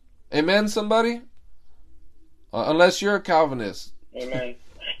 Amen, somebody? Unless you're a Calvinist. Amen.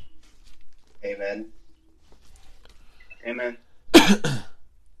 Amen. Amen.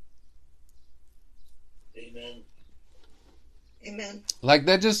 Amen. Amen. Like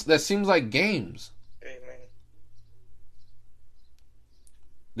that seems like games. Amen.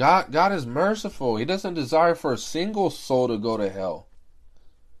 God is merciful. He doesn't desire for a single soul to go to hell.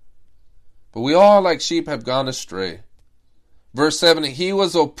 But we all, like sheep, have gone astray. Verse 7, He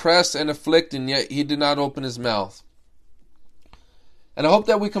was oppressed and afflicted, yet He did not open His mouth. And I hope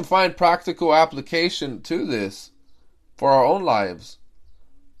that we can find practical application to this for our own lives.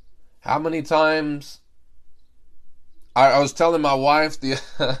 How many times I was telling my wife the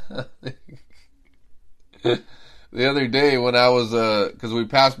other day when I was, because we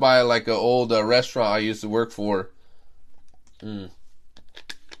passed by like an old restaurant I used to work for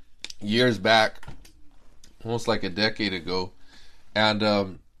years back, almost like a decade ago. And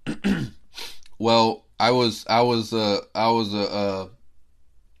well, I was a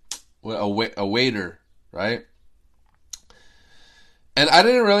waiter, right? And I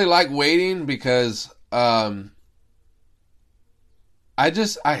didn't really like waiting because I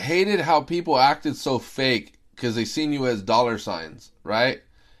hated how people acted so fake because they seen you as dollar signs, right?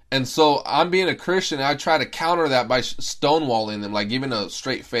 And so I'm being a Christian, and I try to counter that by stonewalling them, like giving a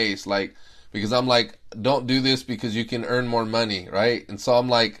straight face, like, because I'm like, don't do this because you can earn more money, right? And so I'm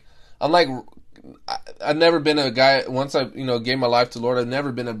like, I've never been a guy, once I, gave my life to the Lord, I've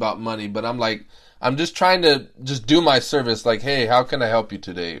never been about money, but I'm like, I'm just trying to just do my service, like, hey, how can I help you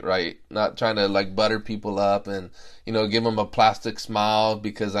today, right? Not trying to like butter people up and, give them a plastic smile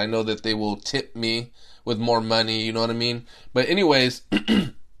because I know that they will tip me with more money, you know what I mean? But anyways,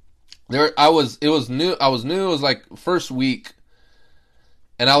 I was new, it was like first week,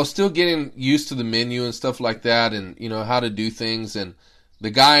 and I was still getting used to the menu and stuff like that, and how to do things. And the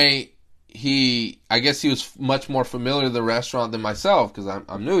guy, I guess he was much more familiar with the restaurant than myself because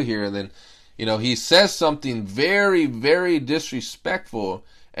I'm new here. And then, he says something very, very disrespectful,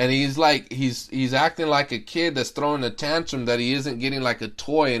 and he's like, he's acting like a kid that's throwing a tantrum that he isn't getting like a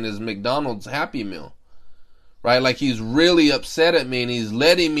toy in his McDonald's Happy Meal, right? Like he's really upset at me, and he's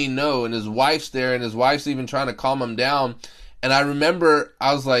letting me know, and his wife's there, and his wife's even trying to calm him down. And I remember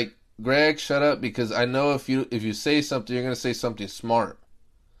I was like, Greg, shut up, because I know if you say something, you're going to say something smart.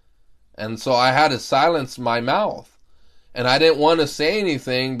 And so I had to silence my mouth. And I didn't want to say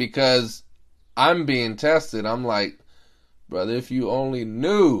anything because I'm being tested. I'm like, brother, if you only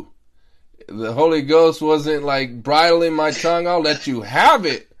knew the Holy Ghost wasn't like bridling my tongue, I'll let you have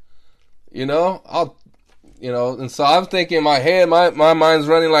it. And so I'm thinking in my head, my mind's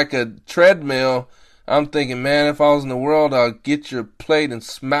running like a treadmill. I'm thinking, man, if I was in the world, I'll get your plate and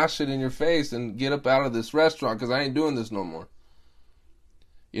smash it in your face and get up out of this restaurant because I ain't doing this no more.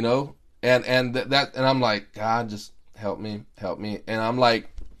 And I'm like, God, just help me. And I'm like,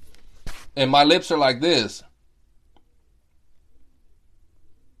 and my lips are like this.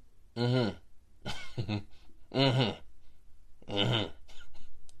 Mm-hmm. Mm-hmm.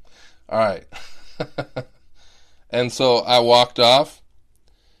 All right. And so I walked off,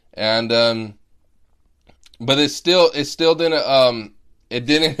 and but it still didn't it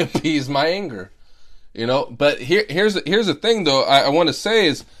didn't appease my anger, But here's the thing though. I want to say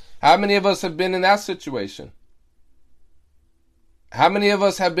is, how many of us have been in that situation? How many of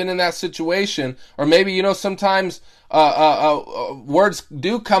us have been in that situation? Or maybe, sometimes words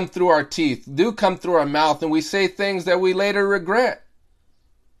do come through our teeth, do come through our mouth, and we say things that we later regret,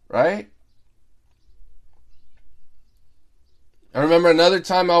 right? I remember another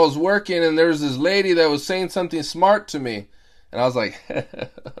time I was working and there was this lady that was saying something smart to me. And I was like,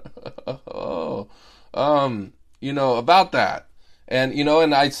 about that. And,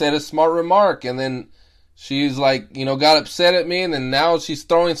 and I said a smart remark, and then she's like, got upset at me, and then now she's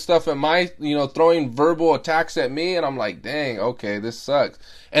throwing stuff at throwing verbal attacks at me, and I'm like, dang, okay, this sucks.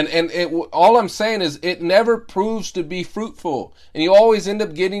 And all I'm saying is it never proves to be fruitful. And you always end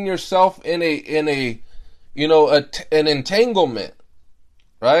up getting yourself in an entanglement,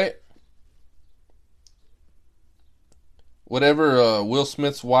 right? Whatever Will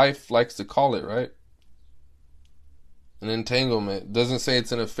Smith's wife likes to call it, right? An entanglement. Doesn't say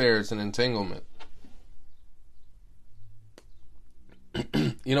it's an affair, it's an entanglement.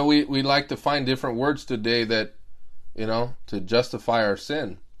 We like to find different words today that, to justify our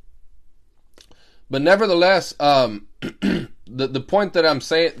sin. But nevertheless, the point that I'm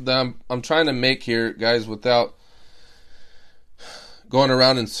saying, that I'm trying to make here, guys, without going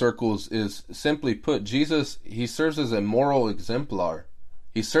around in circles, is simply put, Jesus, he serves as a moral exemplar.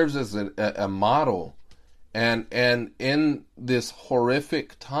 He serves as a model. And in this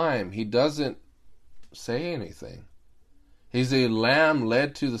horrific time, he doesn't say anything. He's a lamb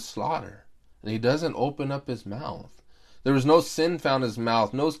led to the slaughter, and he doesn't open up his mouth. There was no sin found in his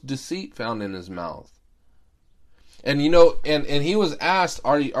mouth, no deceit found in his mouth. And and he was asked,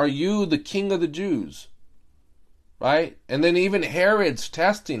 are you the king of the Jews? Right? And then even Herod's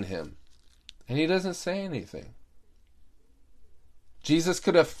testing him, and he doesn't say anything. Jesus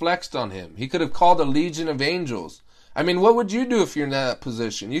could have flexed on him. He could have called a legion of angels. I mean, what would you do if you're in that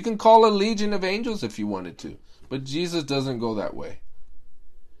position? You can call a legion of angels if you wanted to. But Jesus doesn't go that way.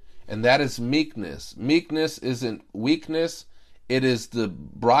 And that is meekness. Meekness isn't weakness. It is the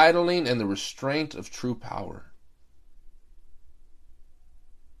bridling and the restraint of true power.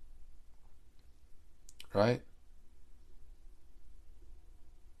 Right?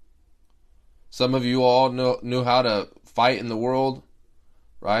 Some of you all knew how to fight in the world,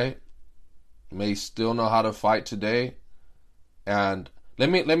 right? You may still know how to fight today. And here's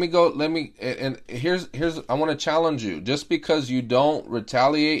I want to challenge you. Just because you don't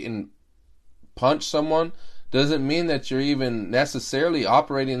retaliate and punch someone doesn't mean that you're even necessarily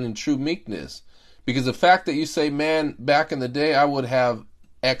operating in true meekness. Because the fact that you say, man, back in the day I would have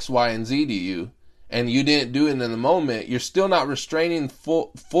X, Y, and Z to you, and you didn't do it in the moment, you're still not restraining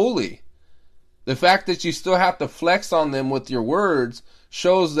fully. The fact that you still have to flex on them with your words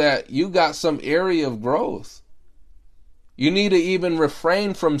shows that you got some area of growth. You need to even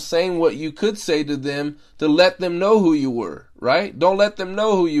refrain from saying what you could say to them to let them know who you were, right? Don't let them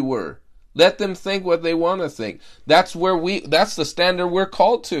know who you were. Let them think what they want to think. That's the standard we're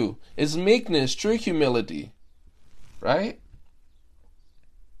called to, is meekness, true humility, right?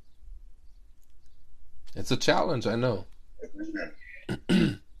 It's a challenge, I know.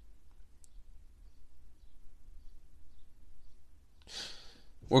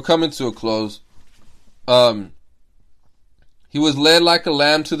 We're coming to a close. He was led like a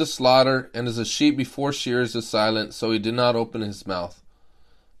lamb to the slaughter, and as a sheep before shearers is silent, so he did not open his mouth.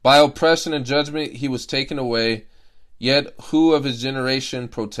 By oppression and judgment he was taken away, yet who of his generation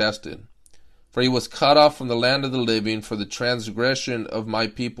protested? For he was cut off from the land of the living, for the transgression of my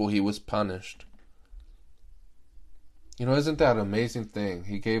people he was punished. Isn't that an amazing thing?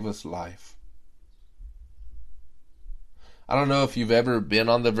 He gave us life. I don't know if you've ever been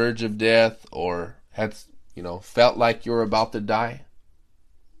on the verge of death or had, felt like you're about to die.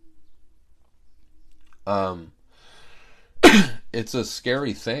 Um, it's a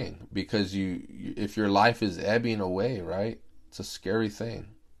scary thing because if your life is ebbing away, right? It's a scary thing.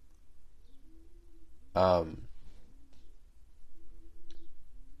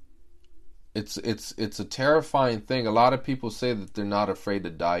 It's a terrifying thing. A lot of people say that they're not afraid to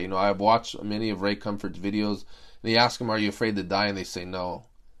die. You know, I've watched many of Ray Comfort's videos, and they ask him, "Are you afraid to die?" And they say no.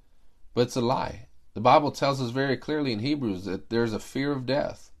 But it's a lie. The Bible tells us very clearly in Hebrews that there's a fear of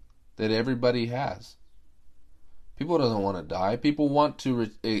death that everybody has. People don't want to die. People want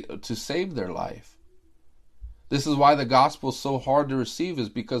to save their life. This is why the gospel is so hard to receive, is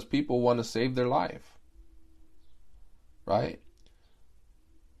because people want to save their life. Right?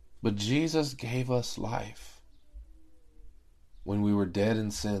 But Jesus gave us life when we were dead in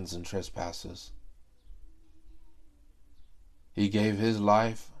sins and trespasses. He gave his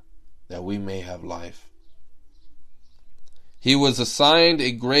life that we may have life. He was assigned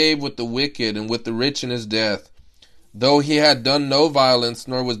a grave with the wicked and with the rich in his death. Though he had done no violence,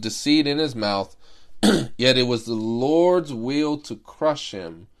 nor was deceit in his mouth, yet it was the Lord's will to crush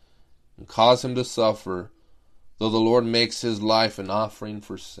him and cause him to suffer, though the Lord makes his life an offering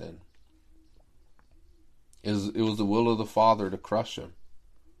for sin. It was the will of the Father to crush him.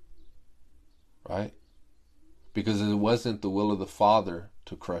 Right? Because it wasn't the will of the Father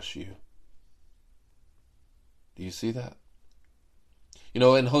to crush you. Do you see that? You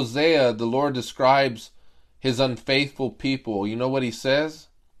know, in Hosea, the Lord describes his unfaithful people. You know what he says?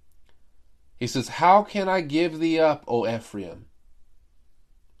 He says, "How can I give thee up, O Ephraim?"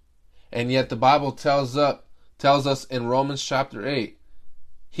 And yet the Bible tells us in Romans chapter 8,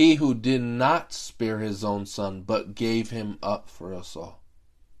 he who did not spare his own son, but gave him up for us all.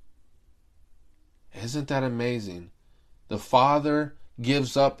 Isn't that amazing? The Father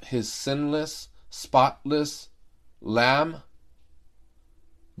gives up his sinless, spotless lamb,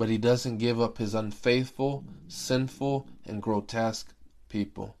 but he doesn't give up his unfaithful, sinful, and grotesque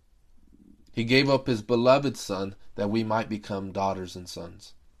people. He gave up his beloved Son that we might become daughters and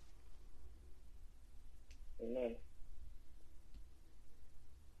sons. Amen.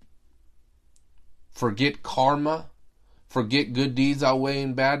 Forget karma. Forget good deeds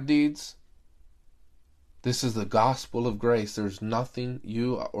outweighing bad deeds. This is the gospel of grace. There's nothing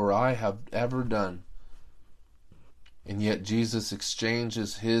you or I have ever done. And yet Jesus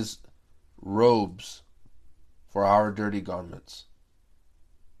exchanges his robes for our dirty garments.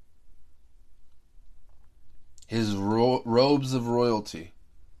 His robes of royalty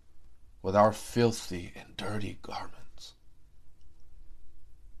with our filthy and dirty garments.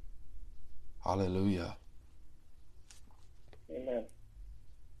 Hallelujah. Amen.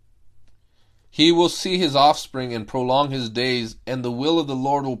 He will see his offspring and prolong his days, and the will of the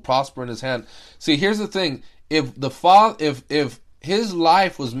Lord will prosper in his hand. See, here's the thing. If his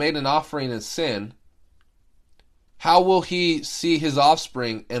life was made an offering in sin, how will he see his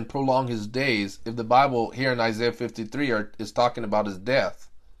offspring and prolong his days if the Bible here in Isaiah 53 is talking about his death?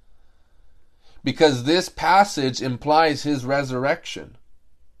 Because this passage implies his resurrection.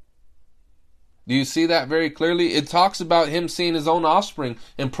 Do you see that very clearly? It talks about him seeing his own offspring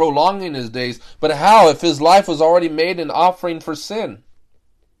and prolonging his days. But how if his life was already made an offering for sin?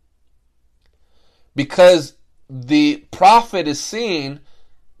 Because the prophet is seeing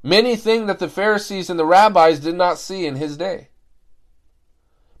many things that the Pharisees and the rabbis did not see in his day.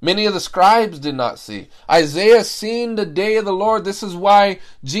 Many of the scribes did not see. Isaiah seen the day of the Lord. This is why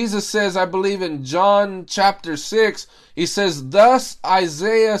Jesus says, I believe in John chapter 6, he says, thus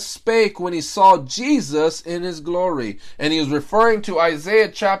Isaiah spake when he saw Jesus in his glory. And he was referring to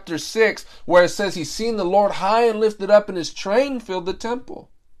Isaiah chapter 6, where it says he seen the Lord high and lifted up and his train filled the temple.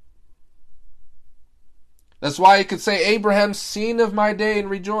 That's why he could say, Abraham seen of my day and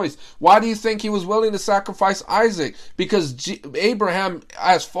rejoiced. Why do you think he was willing to sacrifice Isaac? Because Abraham,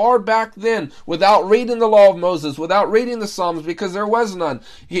 as far back then, without reading the law of Moses, without reading the Psalms, because there was none,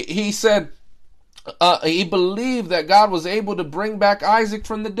 he said, he believed that God was able to bring back Isaac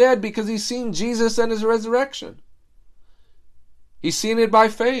from the dead because he's seen Jesus and his resurrection. He's seen it by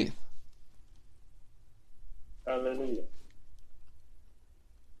faith. Hallelujah.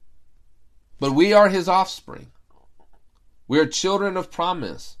 But we are his offspring. We are children of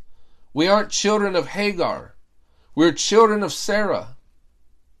promise. We aren't children of Hagar. We're children of Sarah.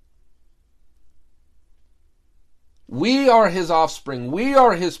 We are his offspring. We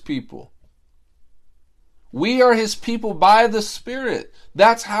are his people. We are his people by the Spirit.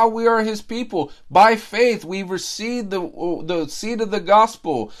 That's how we are his people. By faith, we've received the seed of the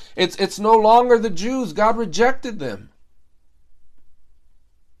gospel. It's no longer the Jews. God rejected them.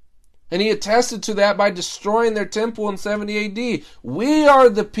 And he attested to that by destroying their temple in 70 AD. We are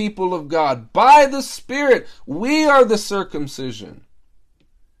the people of God. By the Spirit, we are the circumcision.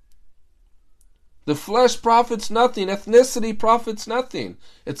 The flesh profits nothing. Ethnicity profits nothing.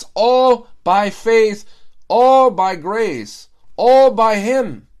 It's all by faith, all by grace, all by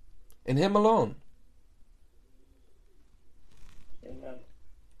Him, and Him alone. Amen.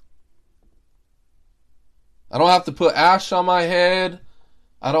 I don't have to put ash on my head.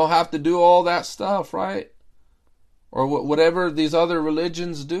 I don't have to do all that stuff, right? Or whatever these other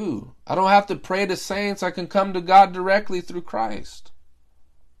religions do. I don't have to pray to saints. I can come to God directly through Christ.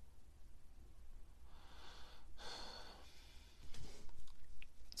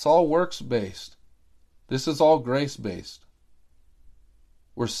 It's all works-based. This is all grace-based.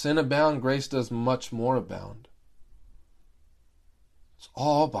 Where sin abound, grace does much more abound. It's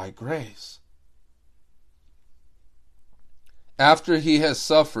all by grace. After he has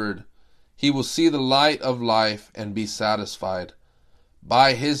suffered, he will see the light of life and be satisfied.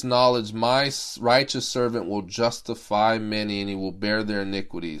 By his knowledge, my righteous servant will justify many, and he will bear their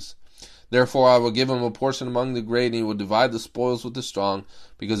iniquities. Therefore I will give him a portion among the great, and he will divide the spoils with the strong,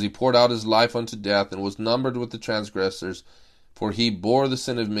 because he poured out his life unto death, and was numbered with the transgressors. For he bore the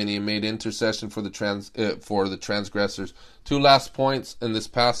sin of many, and made intercession for the transgressors. Two last points in this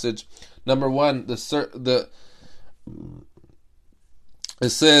passage. Number one, it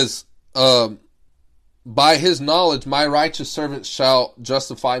says, by his knowledge, my righteous servant shall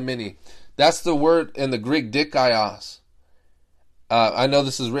justify many. That's the word in the Greek, dikaios. I know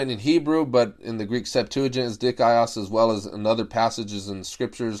this is written in Hebrew, but in the Greek Septuagint is dikaios, as well as in other passages in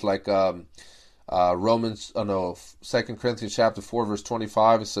scriptures like 2 Corinthians chapter 4, verse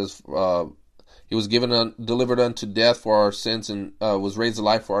 25. It says, he was delivered unto death for our sins, and was raised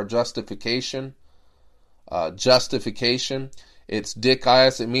alive for our justification. Justification. It's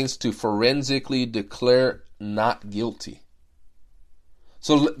dikaios. It means to forensically declare not guilty.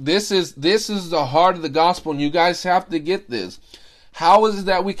 So this is the heart of the gospel, and you guys have to get this. How is it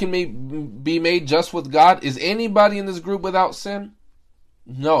that we can be made just with God? Is anybody in this group without sin?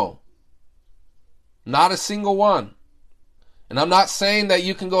 No. Not a single one. And I'm not saying that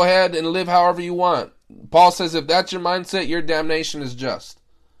you can go ahead and live however you want. Paul says if that's your mindset, your damnation is just.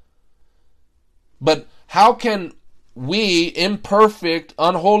 But how can we, imperfect,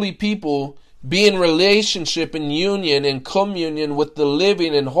 unholy people, be in relationship and union and communion with the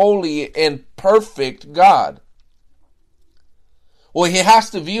living and holy and perfect God? Well, he has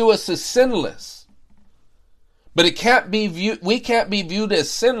to view us as sinless. But we can't be viewed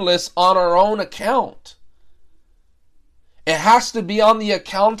as sinless on our own account. It has to be on the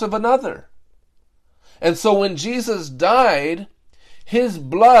account of another. And so when Jesus died, his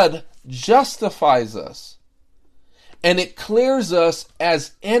blood justifies us. And it clears us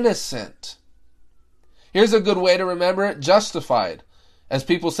as innocent. Here's a good way to remember it. Justified. As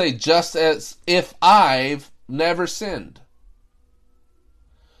people say, just as if I've never sinned.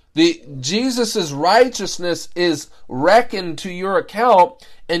 Jesus' righteousness is reckoned to your account,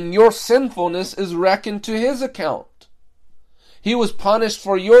 and your sinfulness is reckoned to his account. He was punished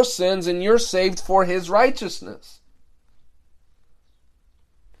for your sins, and you're saved for his righteousness.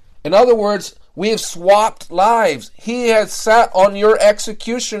 In other words, we have swapped lives. He has sat on your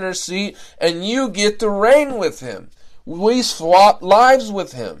executioner seat, and you get to reign with him. We swapped lives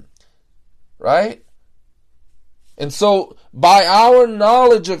with him. Right? And so, by our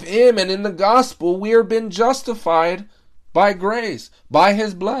knowledge of him and in the gospel, we are being justified by grace, by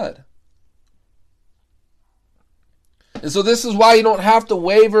his blood. And so this is why you don't have to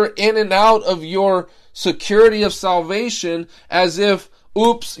waver in and out of your security of salvation as if,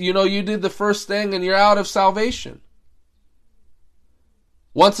 oops, you did the first thing and you're out of salvation.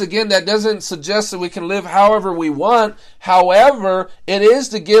 Once again, that doesn't suggest that we can live however we want. However, it is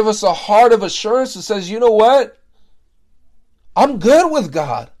to give us a heart of assurance that says, you know what? I'm good with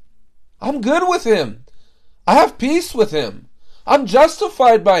God. I'm good with him. I have peace with him. I'm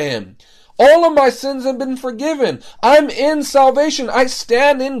justified by him. All of my sins have been forgiven. I'm in salvation. I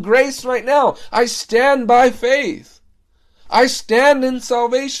stand in grace right now. I stand by faith. I stand in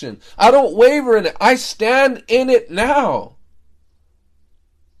salvation. I don't waver in it. I stand in it now.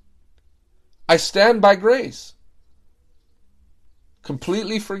 I stand by grace.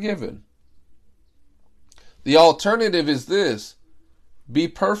 Completely forgiven. The alternative is this: be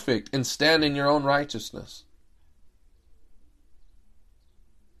perfect and stand in your own righteousness.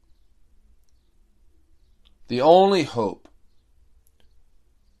 The only hope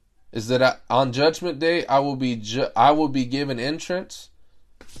is that on Judgment Day I will be given entrance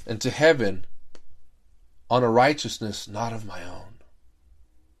into heaven on a righteousness not of my own.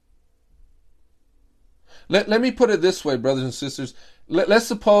 Let me put it this way, brothers and sisters. Let's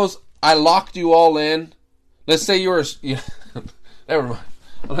suppose I locked you all in. Let's say you were... never mind.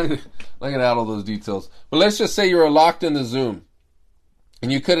 I'm not going to add all those details. But let's just say you were locked in the Zoom.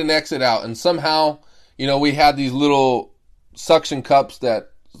 And you couldn't exit out. And somehow, we had these little suction cups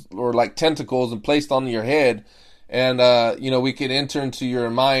that were like tentacles and placed on your head. And, we could enter into your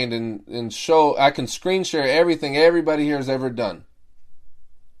mind and show... I can screen share everything everybody here has ever done.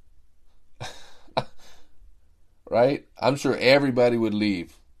 Right? I'm sure everybody would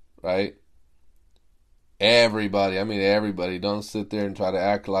leave, right? Everybody. I mean, everybody. Don't sit there and try to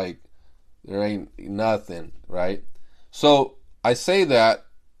act like there ain't nothing, right? So I say that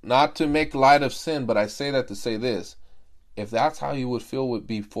not to make light of sin, but I say that to say this. If that's how you would feel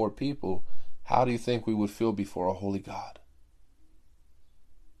before people, how do you think we would feel before a holy God?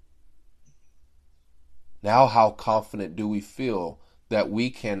 Now, how confident do we feel that we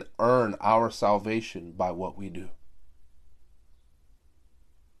can earn our salvation by what we do?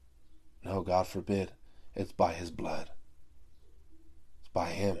 No, God forbid. It's by His blood. It's by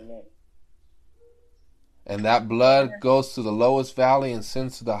Him. Amen. And that blood goes to the lowest valley and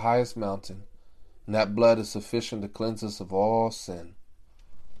sends to the highest mountain. And that blood is sufficient to cleanse us of all sin.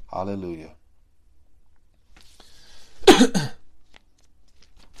 Hallelujah.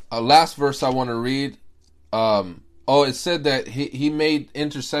 Last verse I want to read. It said that he made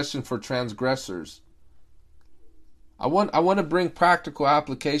intercession for transgressors. I want to bring practical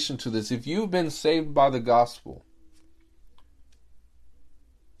application to this. If you've been saved by the gospel,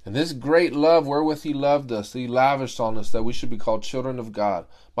 and this great love wherewith He loved us, He lavished on us that we should be called children of God.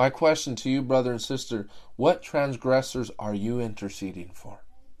 My question to you, brother and sister, what transgressors are you interceding for?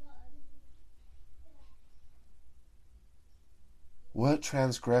 What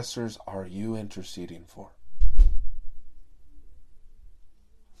transgressors are you interceding for?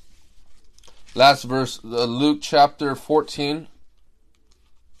 Last verse, Luke chapter 14.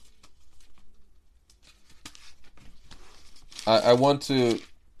 I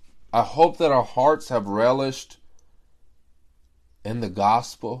hope that our hearts have relished in the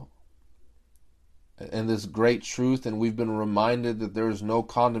gospel and this great truth, and we've been reminded that there is no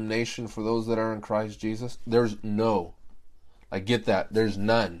condemnation for those that are in Christ Jesus. There's no. I get that. There's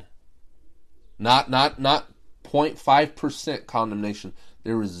none. Not 0.5% condemnation.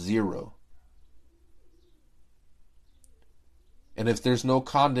 There is zero. And if there's no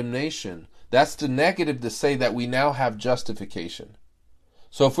condemnation, that's the negative to say that we now have justification.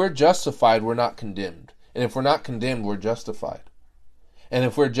 So if we're justified, we're not condemned. And if we're not condemned, we're justified. And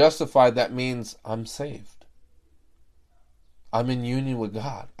if we're justified, that means I'm saved. I'm in union with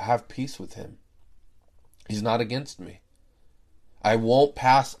God. I have peace with Him. He's not against me. I won't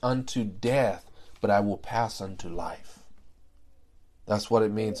pass unto death, but I will pass unto life. That's what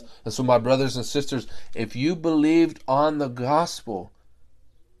it means. And so, my brothers and sisters, if you believed on the gospel,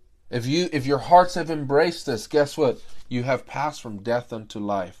 if your hearts have embraced this, guess what? You have passed from death unto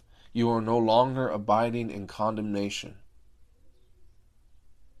life. You are no longer abiding in condemnation.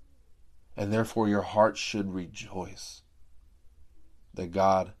 And therefore your heart should rejoice that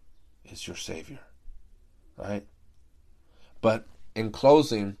God is your Savior. Right? But in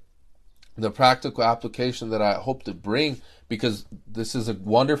closing, the practical application that I hope to bring, because this is a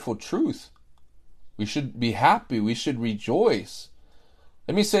wonderful truth. We should be happy. We should rejoice.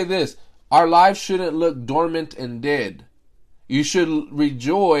 Let me say this. Our lives shouldn't look dormant and dead. You should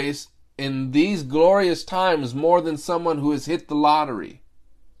rejoice in these glorious times more than someone who has hit the lottery.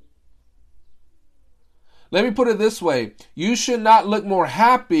 Let me put it this way. You should not look more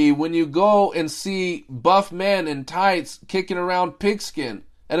happy when you go and see buff men in tights kicking around pigskin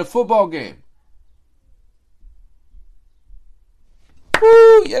at a football game.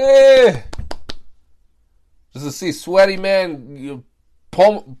 Woo, yeah! Just to see sweaty men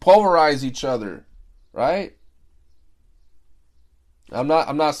pulverize each other, right? I'm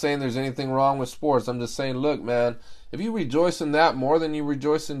not saying there's anything wrong with sports. I'm just saying, look, man, if you rejoice in that more than you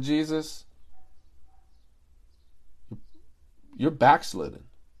rejoice in Jesus, you're backslidden.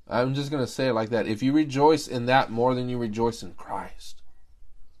 I'm just going to say it like that. If you rejoice in that more than you rejoice in Christ,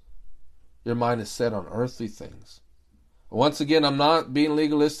 your mind is set on earthly things. Once again, I'm not being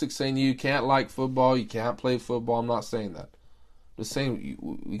legalistic saying you can't like football, you can't play football. I'm not saying that. I'm just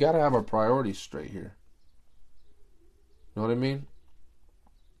saying we got to have our priorities straight here. You know what I mean?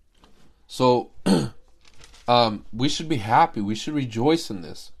 So we should be happy. We should rejoice in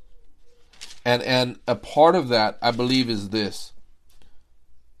this. And a part of that, I believe, is this.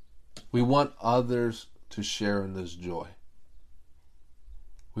 We want others to share in this joy.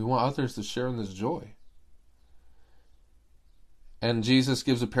 We want others to share in this joy. And Jesus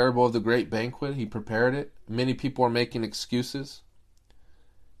gives a parable of the great banquet. He prepared it. Many people are making excuses.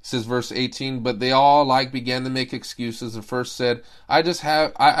 He says, verse 18, but they all began to make excuses. The first said, I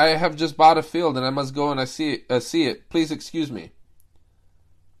have just bought a field and I must go and I see it. Please excuse me.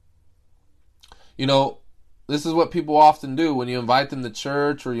 You know, this is what people often do when you invite them to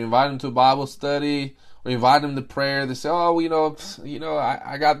church or you invite them to a Bible study or you invite them to prayer. They say, oh,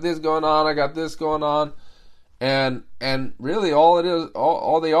 I got this going on. I got this going on. And really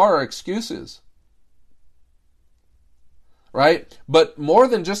all they are excuses. Right? But more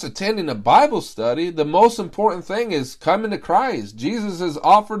than just attending a Bible study, the most important thing is coming to Christ. Jesus has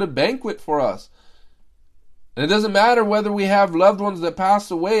offered a banquet for us. And it doesn't matter whether we have loved ones that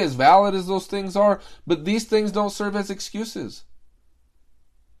pass away, as valid as those things are, but these things don't serve as excuses.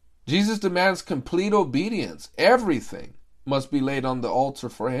 Jesus demands complete obedience. Everything must be laid on the altar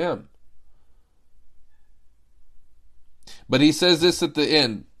for him. But he says this at the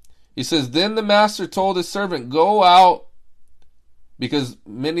end. He says, then the master told his servant, go out, because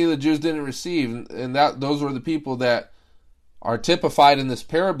many of the Jews didn't receive, and those were the people that are typified in this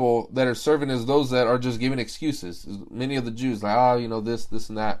parable that are serving as those that are just giving excuses. Many of the Jews, this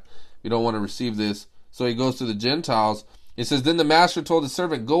and that. We don't want to receive this. So he goes to the Gentiles. It says, then the master told his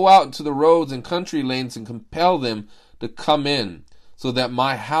servant, go out into the roads and country lanes and compel them to come in, so that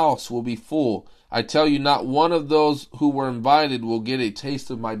my house will be full. I tell you, not one of those who were invited will get a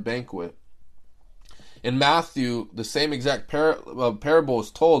taste of my banquet. In Matthew, the same exact parable is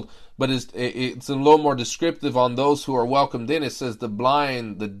told, but it's a little more descriptive on those who are welcomed in. It says the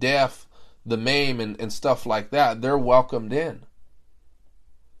blind, the deaf, the maimed, and stuff like that. They're welcomed in.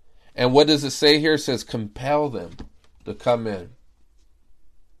 And what does it say here? It says compel them to come in.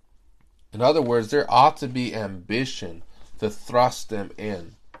 In other words, there ought to be ambition to thrust them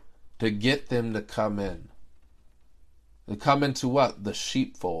in, to get them to come in. To come into what? The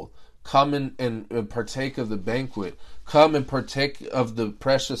sheepfold. Come in and partake of the banquet. Come and partake of the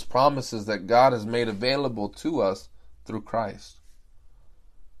precious promises that God has made available to us through Christ.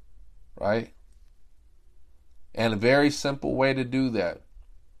 Right? And a very simple way to do that.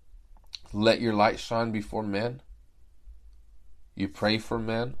 Let your light shine before men. You pray for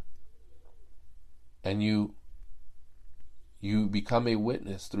men. And you become a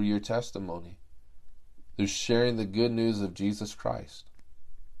witness through your testimony. Through sharing the good news of Jesus Christ.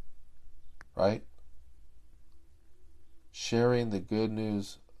 Right? Sharing the good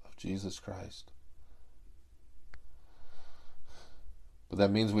news of Jesus Christ. But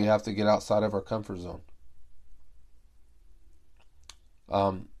that means we have to get outside of our comfort zone.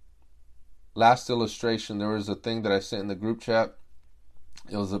 Last illustration, there was a thing that I sent in the group chat.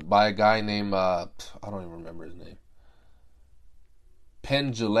 It was by a guy named, I don't even remember his name.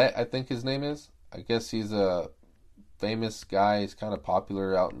 Penn Jillette, I think his name is. I guess he's a famous guy. He's kind of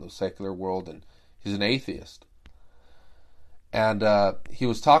popular out in the secular world, and he's an atheist. And he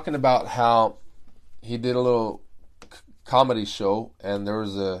was talking about how he did a little comedy show, and there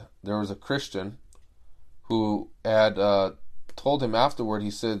was a Christian who had told him afterward.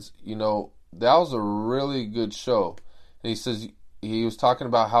 He says, that was a really good show. And he says he was talking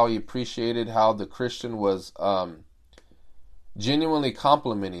about how he appreciated how the Christian was genuinely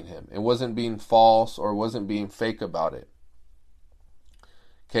complimenting him. It wasn't being false or wasn't being fake about it.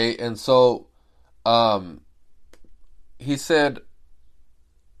 Okay, and so he said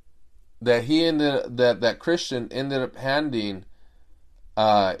that that Christian ended up handing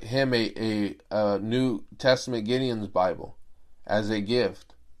him a New Testament Gideon's Bible as a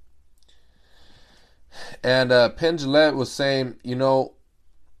gift. And Penn Jillette was saying,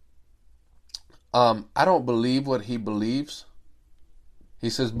 I don't believe what he believes. He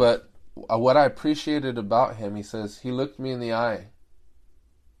says, but what I appreciated about him, he says, he looked me in the eye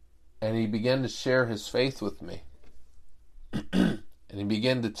and he began to share his faith with me. And he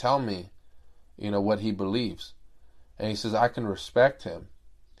began to tell me, what he believes. And he says, I can respect him.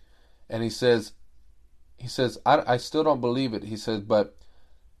 And he says, I still don't believe it. He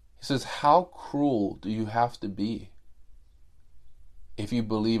says, how cruel do you have to be if you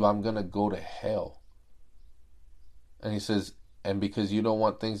believe I'm going to go to hell? And he says, and because you don't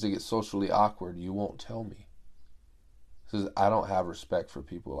want things to get socially awkward, you won't tell me. He says, I don't have respect for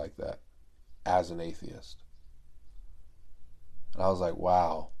people like that as an atheist. And I was like,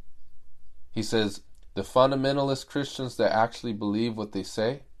 wow. He says, the fundamentalist Christians that actually believe what they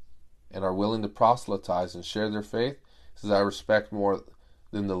say and are willing to proselytize and share their faith, he says, I respect more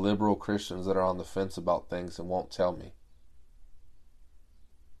than the liberal Christians that are on the fence about things and won't tell me.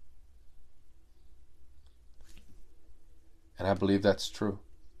 And I believe that's true.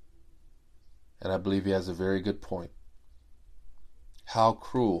 And I believe he has a very good point. How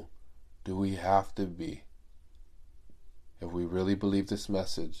cruel do we have to be if we really believe this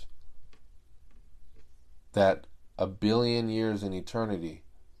message that 1 billion years in eternity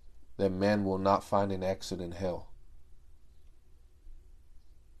that men will not find an exit in hell?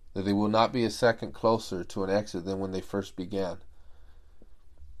 That they will not be a second closer to an exit than when they first began.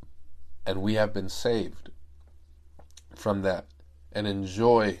 And we have been saved from that and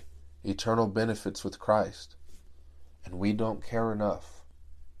enjoy eternal benefits with Christ. And we don't care enough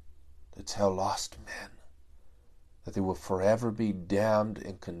to tell lost men that they will forever be damned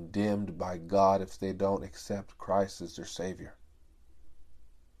and condemned by God if they don't accept Christ as their Savior.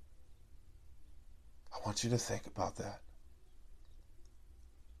 I want you to think about that.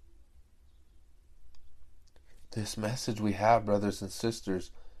 This message we have, brothers and sisters,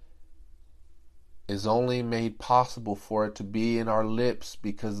 is only made possible for it to be in our lips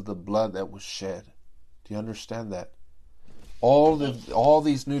because of the blood that was shed. Do you understand that? All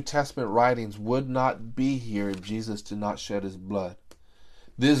these New Testament writings would not be here if Jesus did not shed his blood.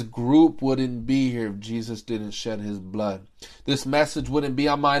 This group wouldn't be here if Jesus didn't shed his blood. This message wouldn't be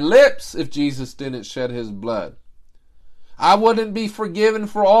on my lips if Jesus didn't shed his blood. I wouldn't be forgiven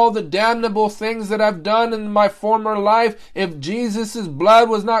for all the damnable things that I've done in my former life if Jesus' blood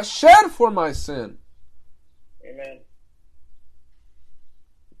was not shed for my sin. Amen.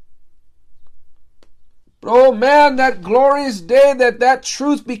 But oh man, that glorious day that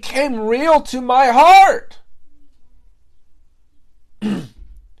truth became real to my heart.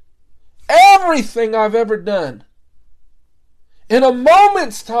 Everything I've ever done in a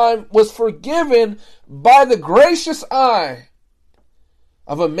moment's time was forgiven by the gracious eye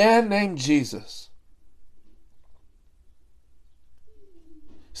of a man named Jesus.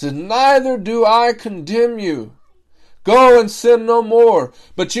 He said, neither do I condemn you. Go and sin no more.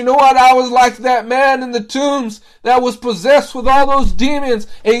 But you know what? I was like that man in the tombs that was possessed with all those demons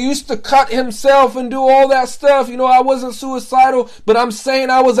and used to cut himself and do all that stuff. You know, I wasn't suicidal, but I'm saying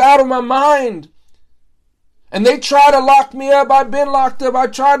I was out of my mind. And they try to lock me up. I've been locked up. I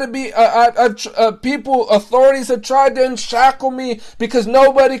try to be, authorities have tried to unshackle me because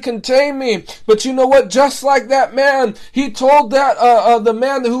nobody can tame me. But you know what? Just like that man, he told that, the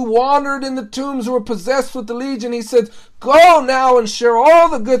man who wandered in the tombs who were possessed with the legion, he said, go now and share all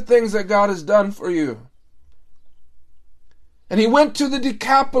the good things that God has done for you. And he went to the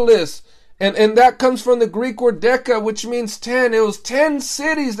Decapolis. And that comes from the Greek word deca, which means 10. It was 10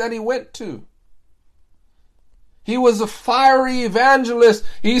 cities that he went to. He was a fiery evangelist.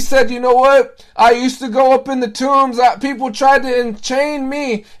 He said, you know what? I used to go up in the tombs. People tried to enchain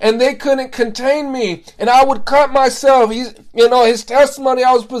me and they couldn't contain me. And I would cut myself. His testimony,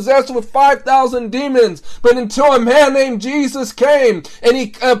 I was possessed with 5,000 demons. But until a man named Jesus came and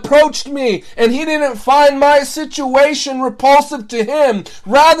he approached me and he didn't find my situation repulsive to him.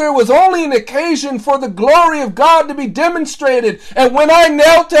 Rather, it was only an occasion for the glory of God to be demonstrated. And when I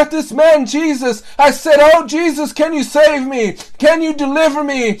knelt at this man Jesus, I said, oh Jesus, can you save me? Can you deliver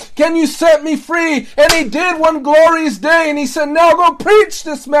me? Can you set me free? And he did one glorious day. And he said, now go preach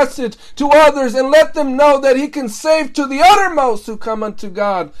this message to others and let them know that he can save to the uttermost who come unto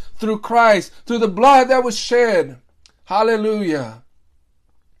God through Christ, through the blood that was shed. Hallelujah.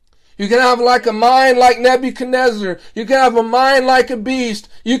 You can have like a mind like Nebuchadnezzar. You can have a mind like a beast.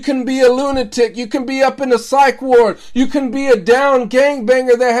 You can be a lunatic. You can be up in a psych ward. You can be a down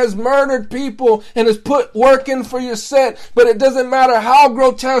gangbanger that has murdered people and has put work in for your set. But it doesn't matter how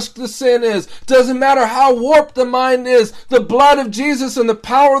grotesque the sin is. It doesn't matter how warped the mind is. The blood of Jesus and the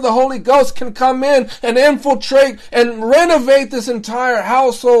power of the Holy Ghost can come in and infiltrate and renovate this entire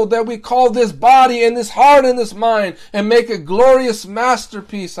household that we call this body and this heart and this mind and make a glorious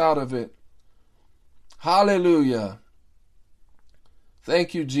masterpiece out of it. Hallelujah.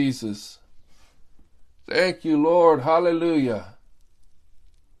 Thank you, Jesus. Thank you, Lord. Hallelujah.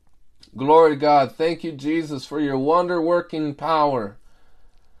 Glory to God. Thank you, Jesus, for your wonder-working power.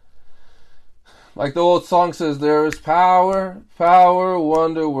 Like the old song says, there is power,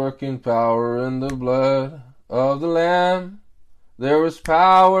 wonder-working power in the blood of the Lamb. There is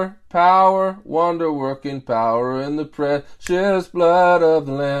power, wonder-working power in the precious blood of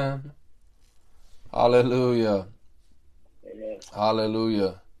the Lamb. Hallelujah. Amen.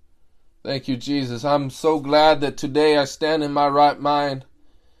 Hallelujah. Thank you, Jesus. I'm so glad that today I stand in my right mind.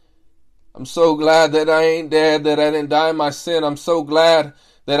 I'm so glad that I ain't dead, that I didn't die in my sin. I'm so glad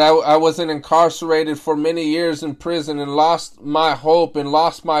that I wasn't incarcerated for many years in prison and lost my hope and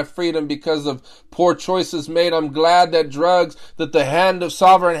lost my freedom because of poor choices made. I'm glad that the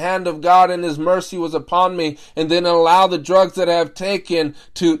sovereign hand of God and His mercy was upon me, and didn't allow the drugs that I have taken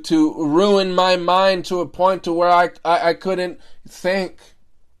to ruin my mind to a point to where I couldn't think.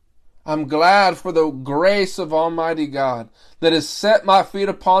 I'm glad for the grace of Almighty God that has set my feet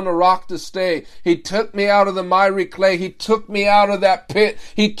upon the rock to stay. He took me out of the miry clay. He took me out of that pit.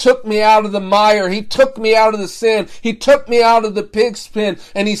 He took me out of the mire. He took me out of the sin. He took me out of the pig's pen.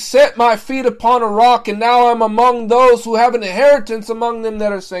 And He set my feet upon a rock. And now I'm among those who have an inheritance among them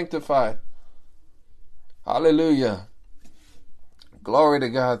that are sanctified. Hallelujah. Glory to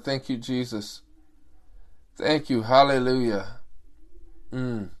God. Thank you, Jesus. Thank you. Hallelujah.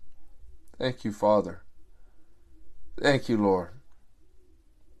 Thank you, Father. Thank you, Lord.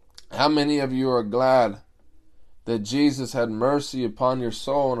 How many of you are glad that Jesus had mercy upon your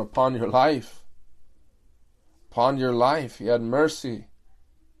soul and upon your life? Upon your life, He had mercy.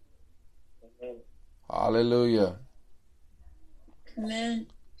 Amen. Hallelujah. Amen.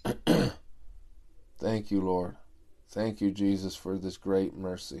 Thank you, Lord. Thank you, Jesus, for this great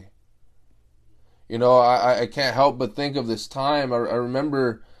mercy. You know, I can't help but think of this time. I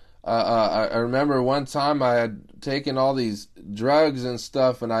remember one time I had taken all these drugs and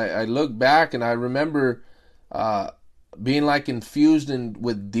stuff, and I look back and I remember being like infused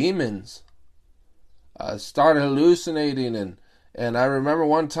with demons. I started hallucinating, and I remember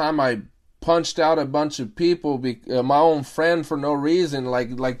one time I punched out a bunch of people, my own friend, for no reason.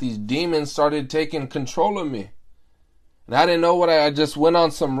 Like these demons started taking control of me. And I didn't know what I just went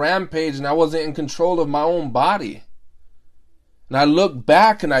on some rampage, and I wasn't in control of my own body. And I look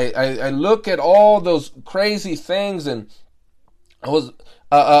back and I look at all those crazy things, and I was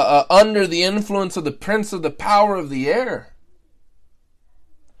under the influence of the prince of the power of the air.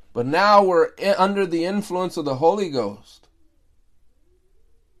 But now we're under the influence of the Holy Ghost.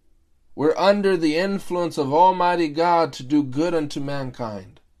 We're under the influence of Almighty God to do good unto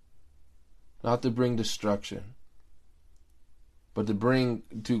mankind. Not to bring destruction, but to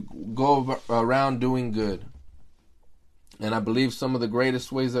go around doing good. And I believe some of the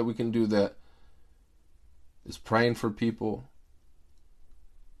greatest ways that we can do that is praying for people,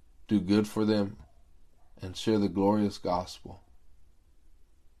 do good for them, and share the glorious gospel.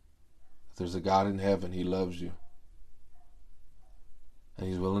 If there's a God in heaven, He loves you. And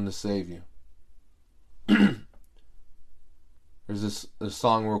He's willing to save you. There's this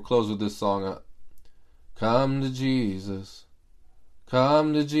song, we'll close with this song. Come to Jesus.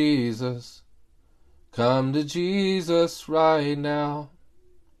 Come to Jesus. Come to Jesus right now.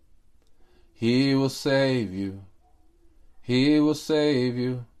 He will save you. He will save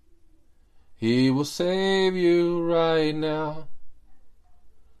you. He will save you right now.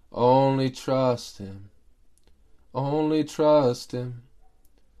 Only trust Him. Only trust Him.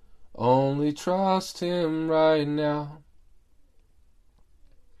 Only trust Him right now.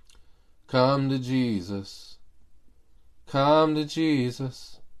 Come to Jesus. Come to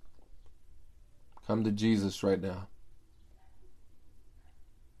Jesus. Come to Jesus right now.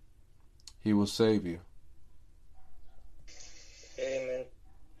 He will save you. Amen.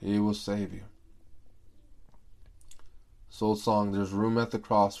 He will save you. This old song, there's room at the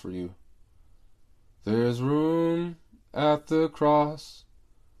cross for you. There's room at the cross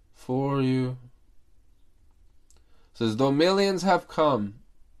for you. It says, though millions have come,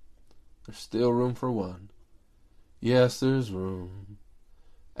 there's still room for one. Yes, there's room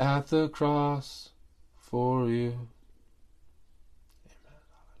at the cross for you. Amen.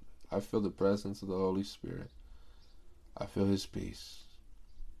 I feel the presence of the Holy Spirit. I feel His peace.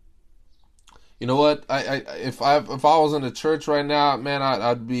 You know what? If I was in a church right now, man,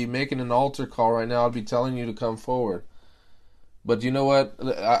 I'd be making an altar call right now. I'd be telling you to come forward. But you know what?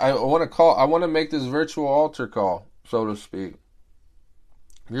 I want to make this virtual altar call, so to speak.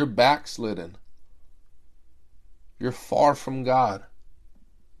 You're backslidden. You're far from God.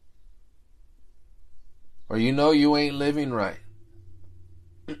 Or you know you ain't living right.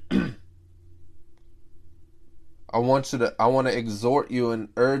 I want to exhort you and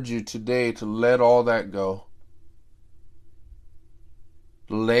urge you today to let all that go.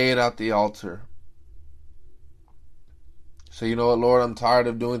 Lay it at the altar. Say, you know what, Lord, I'm tired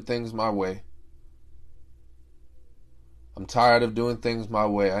of doing things my way. I'm tired of doing things my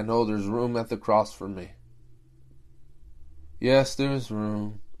way. I know there's room at the cross for me. Yes, there's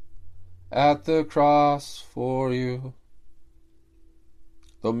room at the cross for you.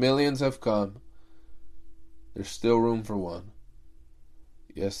 Though millions have come, there's still room for one.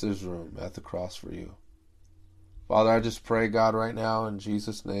 Yes, there's room at the cross for you. Father, I just pray, God, right now in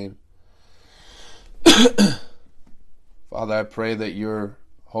Jesus' name. Father, I pray that your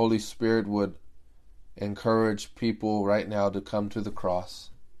Holy Spirit would encourage people right now to come to the cross.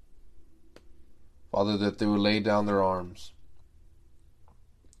 Father, that they would lay down their arms.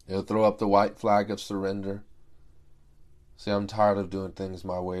 They'll throw up the white flag of surrender. Say, I'm tired of doing things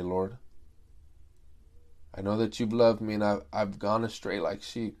my way, Lord. I know that you've loved me, and I've gone astray like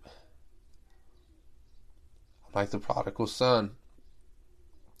sheep. I'm like the prodigal son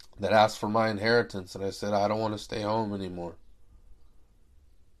that asked for my inheritance, and I said, I don't want to stay home anymore.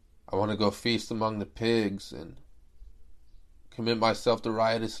 I want to go feast among the pigs and commit myself to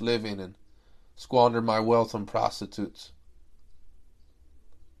riotous living and squander my wealth on prostitutes.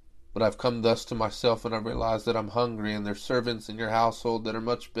 But I've come thus to myself, and I realize that I'm hungry, and there's servants in your household that are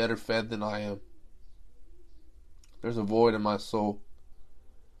much better fed than I am. There's a void in my soul.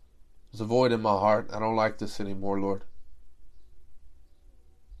 There's a void in my heart. I don't like this anymore, Lord.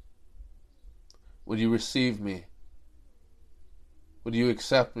 Would you receive me? Would you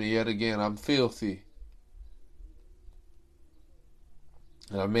accept me yet again? I'm filthy.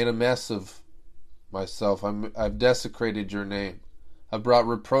 And I've made a mess of myself. I've desecrated your name. I've brought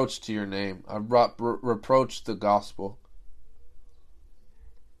reproach to your name. I've brought reproach to the gospel.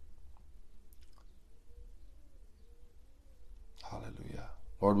 Hallelujah.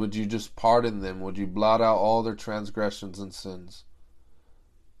 Lord, would you just pardon them? Would you blot out all their transgressions and sins?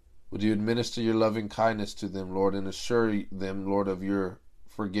 Would you administer your loving kindness to them, Lord, and assure them, Lord, of your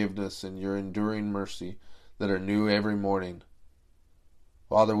forgiveness and your enduring mercy that are new every morning?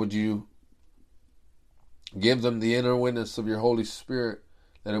 Father, would you give them the inner witness of your Holy Spirit,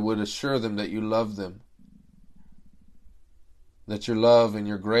 that it would assure them that you love them, that your love and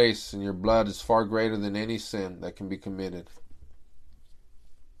your grace and your blood is far greater than any sin that can be committed.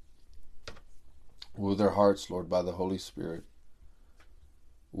 Woo their hearts, Lord, by the Holy Spirit.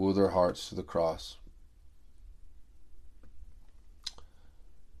 Woo their hearts to the cross.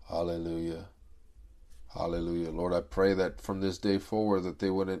 Hallelujah. Hallelujah. Lord, I pray that from this day forward that they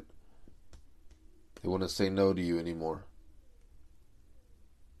wouldn't say no to you anymore.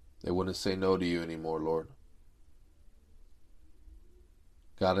 They wouldn't say no to you anymore, Lord.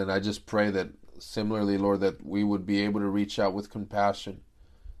 God, and I just pray that similarly, Lord, that we would be able to reach out with compassion.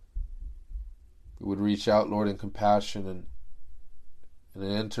 We would reach out, Lord, in compassion and in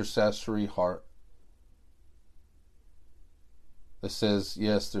an intercessory heart that says,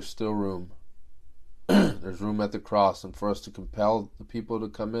 yes, there's still room. There's room at the cross, and for us to compel the people to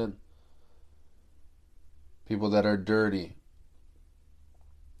come in. People that are dirty.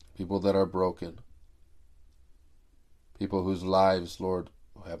 People that are broken. People whose lives, Lord,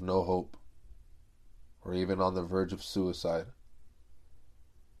 have no hope, or even on the verge of suicide.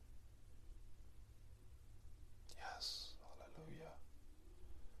 Yes, hallelujah.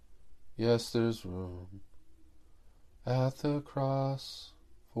 Yes, there's room at the cross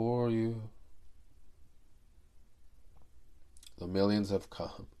for you. The millions have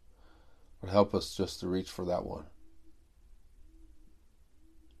come. Lord, help us just to reach for that one.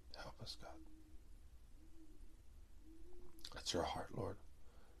 Help us, God. That's your heart, Lord.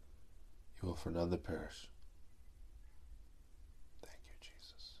 You will for none that perish. Thank you,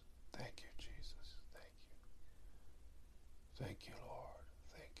 Jesus. Thank you, Jesus. Thank you. Thank you, Lord.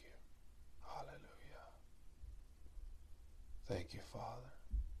 Thank you. Hallelujah. Thank you, Father.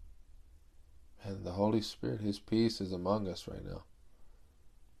 And the Holy Spirit, His peace is among us right now.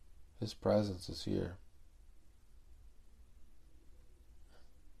 His presence is here.